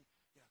 sweating.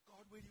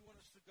 God, where do you want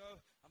us to go?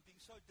 I'm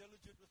being so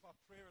diligent with my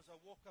prayer as I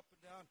walk up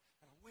and down.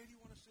 And where do you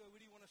want us to go? Where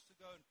do you want us to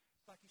go? And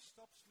it's like he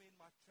stops me in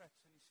my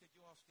tracks and he said,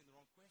 you're asking the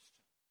wrong question.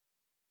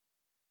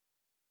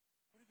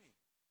 What do you mean?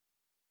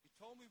 You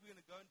told me we're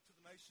going to go into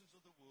the nations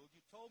of the world.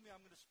 You told me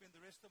I'm going to spend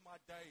the rest of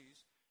my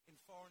days in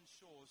foreign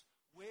shores.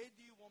 Where do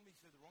you want me? He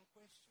said, the wrong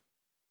question.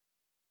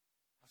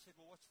 I said,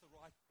 well, what's the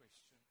right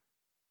question?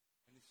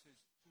 And he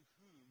says, to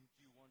whom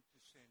do you want to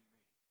send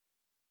me?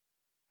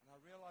 And I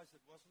realized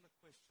it wasn't a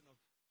question of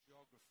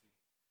geography.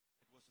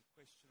 It was a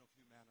question of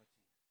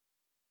humanity.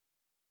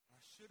 And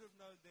I should have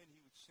known then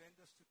he would send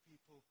us to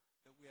people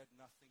that we had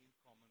nothing in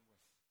common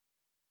with.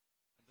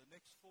 And the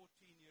next 14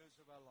 years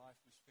of our life,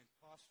 we spent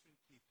pastoring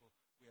people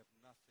we have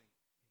nothing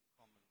in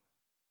common with.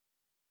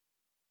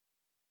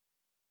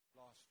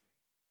 Lastly,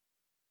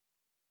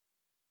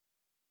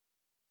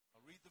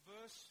 I'll read the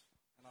verse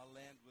and I'll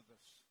land with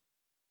this.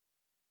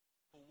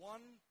 For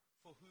one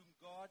for whom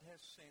God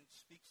has sent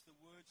speaks the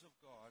words of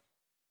God.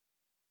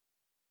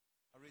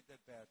 I read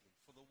that badly.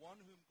 For the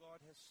one whom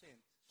God has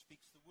sent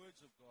speaks the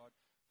words of God,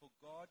 for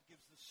God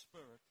gives the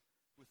Spirit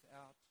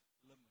without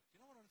limit. You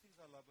know one of the things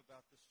I love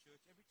about this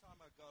church? Every time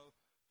I go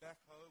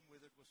back home,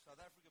 whether it was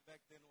South Africa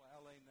back then or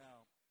LA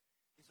now,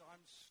 is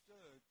I'm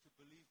stirred to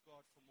believe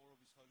God for more of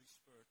his Holy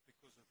Spirit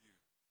because of you.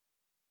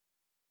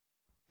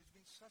 There's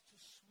been such a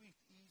sweet,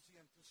 easy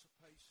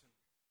anticipation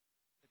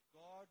that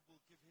God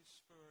will give his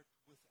Spirit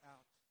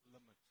without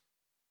limit.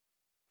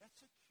 That's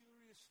a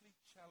curiously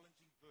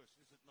challenging verse,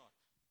 is it not?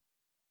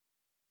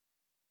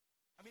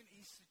 I mean,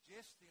 he's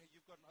suggesting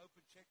you've got an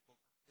open checkbook,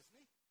 isn't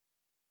he?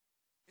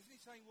 Isn't he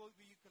saying, well,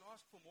 you can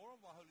ask for more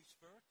of my Holy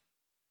Spirit?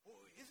 Or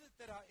is it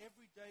that our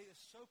everyday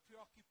is so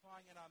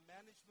preoccupying and our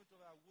management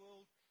of our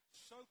world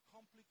so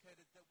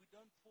complicated that we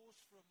don't pause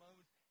for a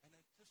moment and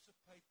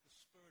anticipate the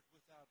Spirit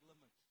without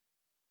limit?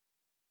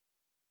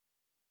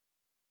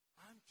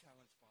 I'm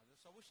challenged by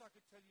this. I wish I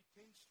could tell you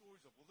 10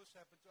 stories of, well, this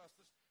happened to us.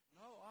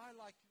 No, I,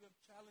 like you, am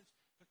challenged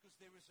because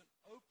there is an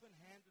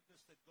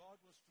open-handedness that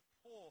God was to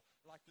pour,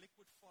 like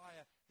liquid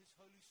fire, his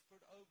Holy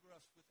Spirit over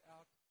us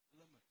without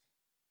limit.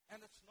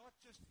 And it's not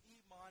just E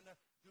minor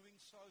doing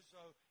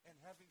so-so and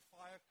having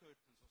fire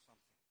curtains or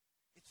something.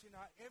 It's in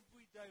our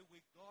everyday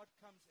where God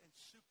comes and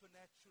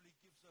supernaturally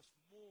gives us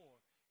more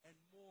and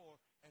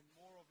more and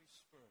more of his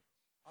Spirit.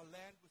 I'll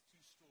land with 2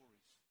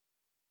 stories.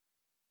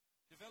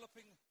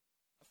 Developing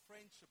a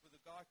friendship with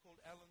a guy called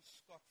Alan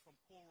Scott from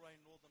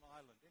Coleraine, Northern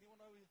Ireland. Anyone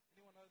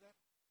know that?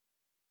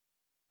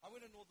 I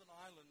went to Northern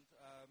Ireland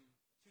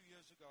 2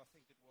 years ago, I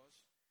think it was,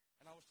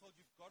 and I was told,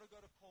 you've got to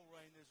go to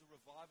Coleraine, there's a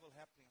revival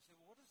happening. I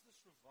said, well, what does this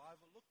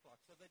revival look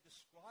like? So they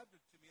described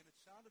it to me, and it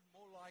sounded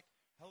more like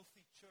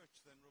healthy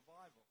church than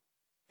revival.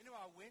 Anyway,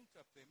 I went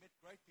up there, met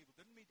great people,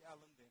 didn't meet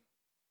Alan then.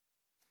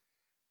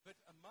 But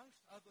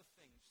amongst other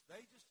things,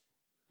 they just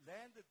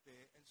landed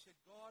there and said,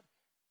 God,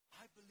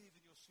 I believe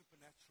in your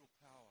supernatural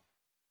power.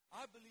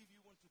 I believe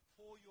you want to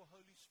pour your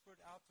Holy Spirit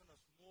out on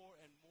us more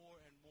and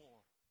more and more.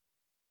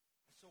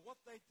 And so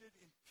what they did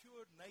in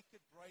pure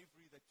naked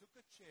bravery, they took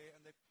a chair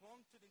and they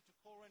plonked it into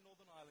Coleraine,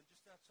 Northern Ireland,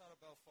 just outside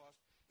of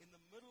Belfast, in the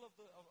middle of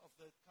the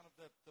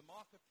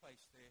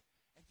marketplace there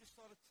and just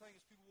started saying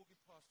as people walking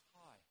past,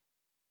 "Hi,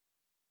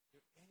 is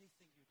there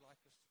anything you'd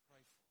like us to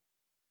pray for?"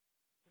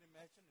 You can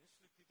imagine,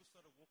 initially people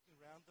started walking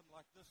around them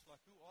like this,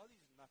 like, who are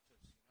these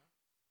nutters, you know?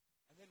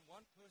 And then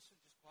one person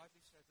just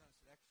quietly sat down and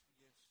said, "Actually,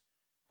 yes,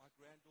 my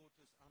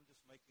granddaughter's," I'm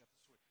just making up the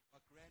story,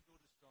 "my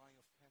granddaughter's dying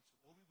of cancer.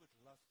 Well, we would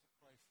love to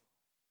pray for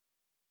her."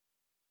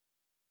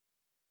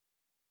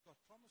 God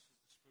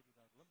promises the Spirit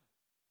without limit.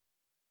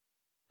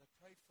 They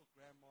prayed for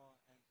Grandma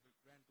and her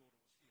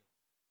granddaughter was healed.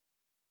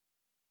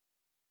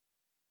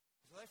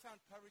 So they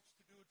found courage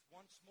to do it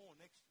once more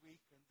next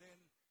week, and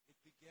then it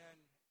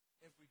began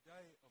every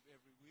day of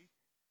every week,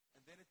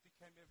 and then it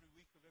became every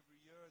week of every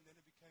year, and then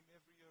it became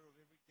every year of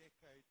every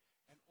decade,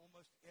 and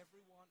almost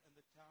everyone in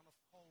the town of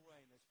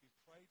Coleraine has been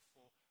prayed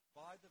for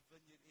by the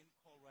vineyard in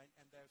Coleraine,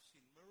 and they have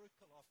seen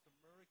miracle after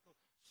miracle,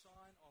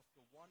 sign after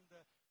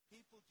wonder,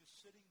 people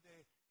just sitting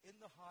there in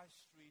the high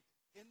street,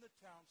 in the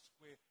town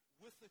square,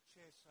 with a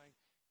chair saying,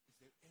 "Is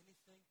there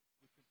anything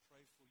we can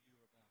pray for you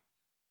about?"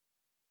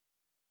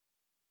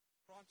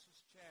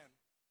 Francis Chan,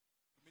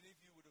 who many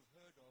of you would have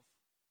heard of,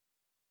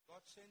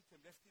 God sent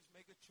him, left his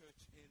mega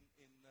church in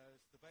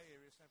the Bay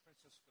Area, San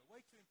Francisco.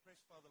 Way too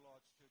impressed by the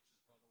large churches,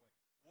 by the way.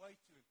 Way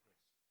too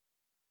impressed.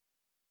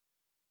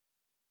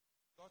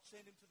 God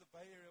sent him to the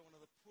Bay Area, one of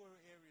the poorer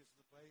areas of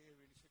the Bay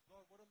Area, and he said,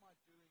 "God, what am I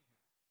doing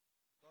here?"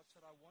 God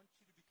said, "I want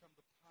you to become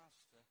the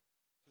pastor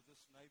to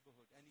this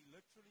neighborhood." And he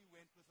literally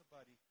went with a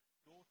buddy,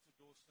 door to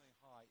door, saying,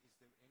 "Hi, is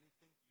there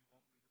anything you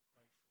want me to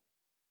pray for?"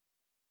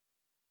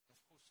 And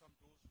of course, some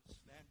doors were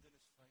slammed in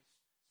his face.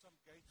 Some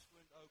gates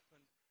weren't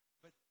opened.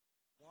 But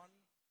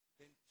one,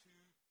 then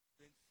two,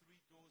 then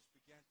three doors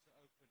began to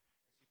open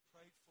as he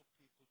prayed for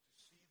people to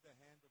see the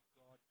hand of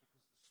God,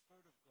 because the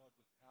Spirit of God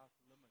without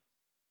limit.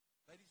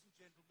 Ladies and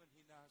gentlemen,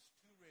 he now has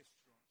 2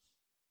 restaurants.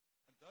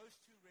 And those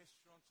 2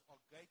 restaurants are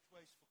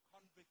gateways for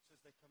convicts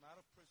as they come out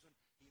of prison.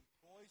 He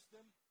employs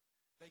them.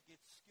 They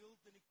get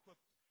skilled and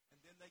equipped.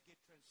 And then they get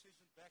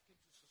transitioned back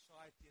into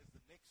society as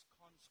the next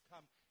cons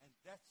come. And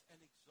that's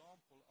an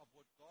example of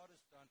what God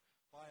has done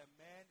by a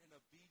man in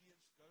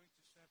obedience going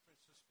to San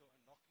Francisco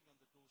and knocking on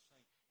the door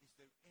saying, "Is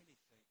there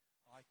anything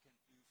I can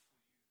do for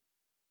you?"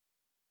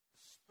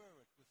 The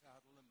Spirit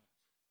without limit.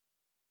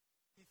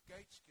 Heath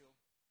Gateskill,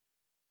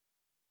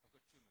 I've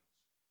got 2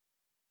 minutes.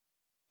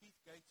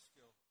 Heath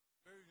Gateskill,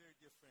 very, very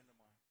dear friend of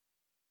mine,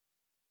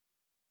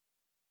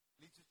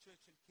 leads a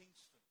church in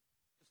Kingston,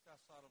 just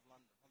outside of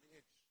London, on the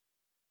edge.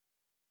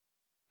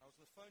 I was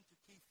on the phone to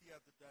Keith the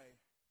other day,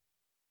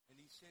 and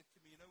he said to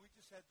me, "You know, we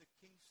just had the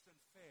Kingston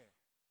Fair.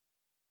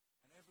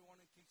 And everyone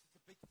in Kingston,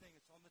 it's a big thing.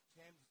 It's on the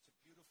Thames. It's a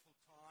beautiful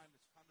time.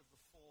 It's kind of the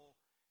fall."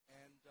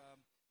 And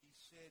he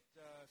said,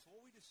 "So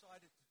what we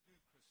decided to do,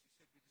 Chris," he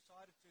said, "we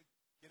decided to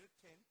get a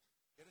tent,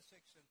 get a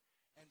section,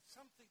 and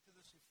something to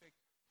this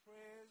effect,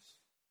 prayers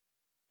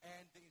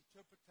and the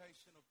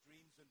interpretation of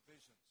dreams and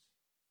visions."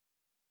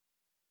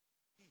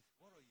 Keith,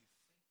 what are you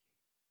thinking?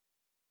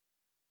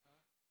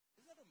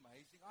 Isn't that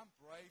amazing? I'm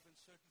brave in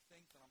certain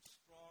things, and I'm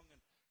strong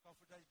and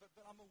confident,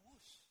 but I'm a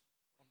wuss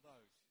on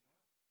those, you know.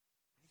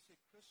 And he said,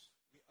 "Chris,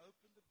 we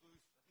opened the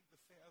booth. I think the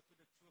fair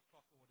opened at 2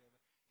 o'clock or whatever."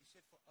 He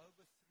said, "For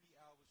over 3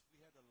 hours, we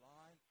had a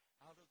line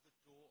out of the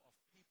door of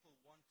people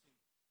wanting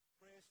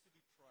prayers to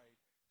be prayed,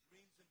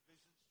 dreams and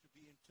visions to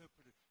be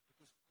interpreted,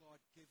 because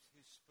God gives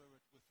his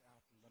Spirit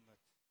without limit."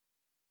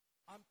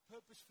 I'm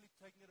purposefully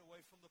taking it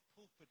away from the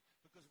pulpit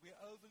because we're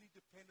overly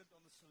dependent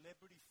on the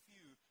celebrity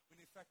few, when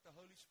in fact the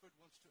Holy Spirit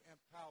wants to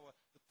empower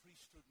the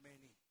priesthood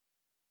many.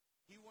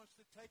 He wants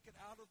to take it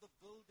out of the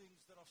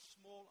buildings that are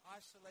small,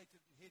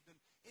 isolated, and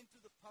hidden into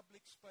the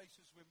public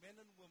spaces where men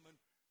and women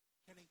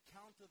can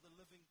encounter the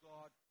living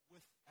God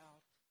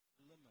without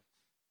limit.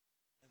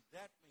 And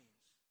that means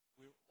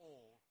we're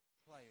all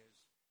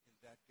players in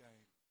that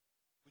game.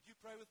 Would you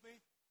pray with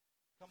me?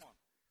 Come on.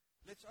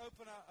 Let's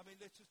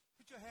just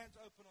put your hands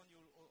open on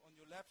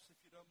your laps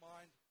if you don't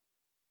mind.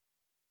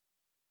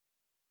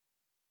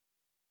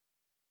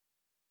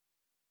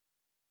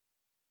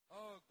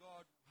 Oh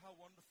God, how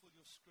wonderful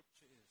your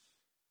scripture is.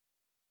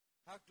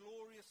 How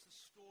glorious the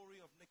story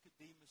of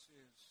Nicodemus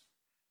is.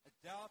 A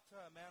doubter,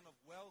 a man of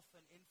wealth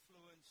and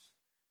influence,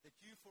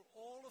 that you, for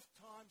all of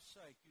time's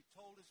sake, you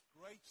told his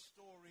great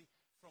story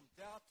from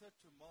doubter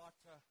to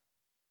martyr.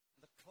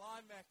 The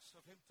climax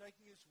of him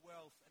taking his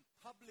wealth and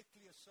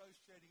publicly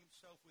associating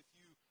himself with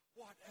you.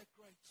 What a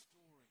great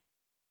story.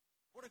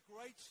 What a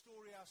great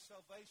story, our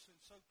salvation,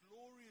 so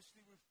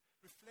gloriously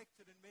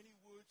reflected in many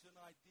words and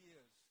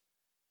ideas.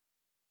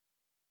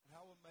 And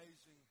how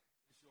amazing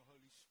is your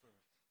Holy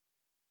Spirit.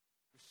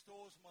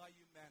 Restores my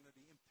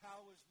humanity,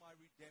 empowers my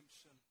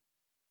redemption,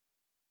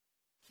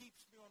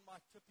 keeps me on my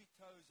tippy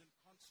toes in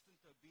constant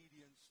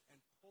obedience,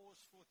 and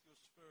pours forth your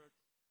Spirit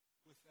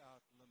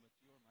without limit.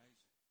 You're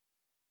amazing.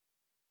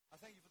 I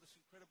thank you for this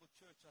incredible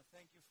church. I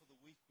thank you for the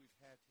week we've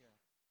had here.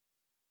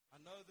 I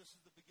know this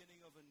is the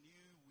beginning of a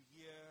new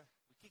year.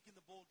 We're kicking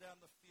the ball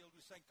down the field.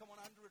 We're saying, come on,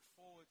 100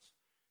 forwards,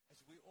 as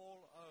we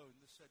all own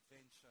this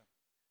adventure.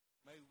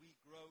 May we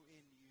grow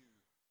in you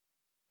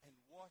and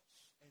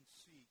watch and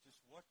see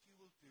just what you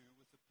will do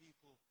with the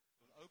people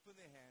who will open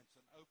their hands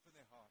and open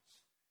their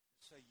hearts and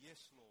say,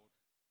 yes, Lord,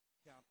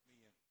 count me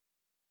in.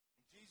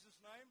 In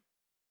Jesus' name.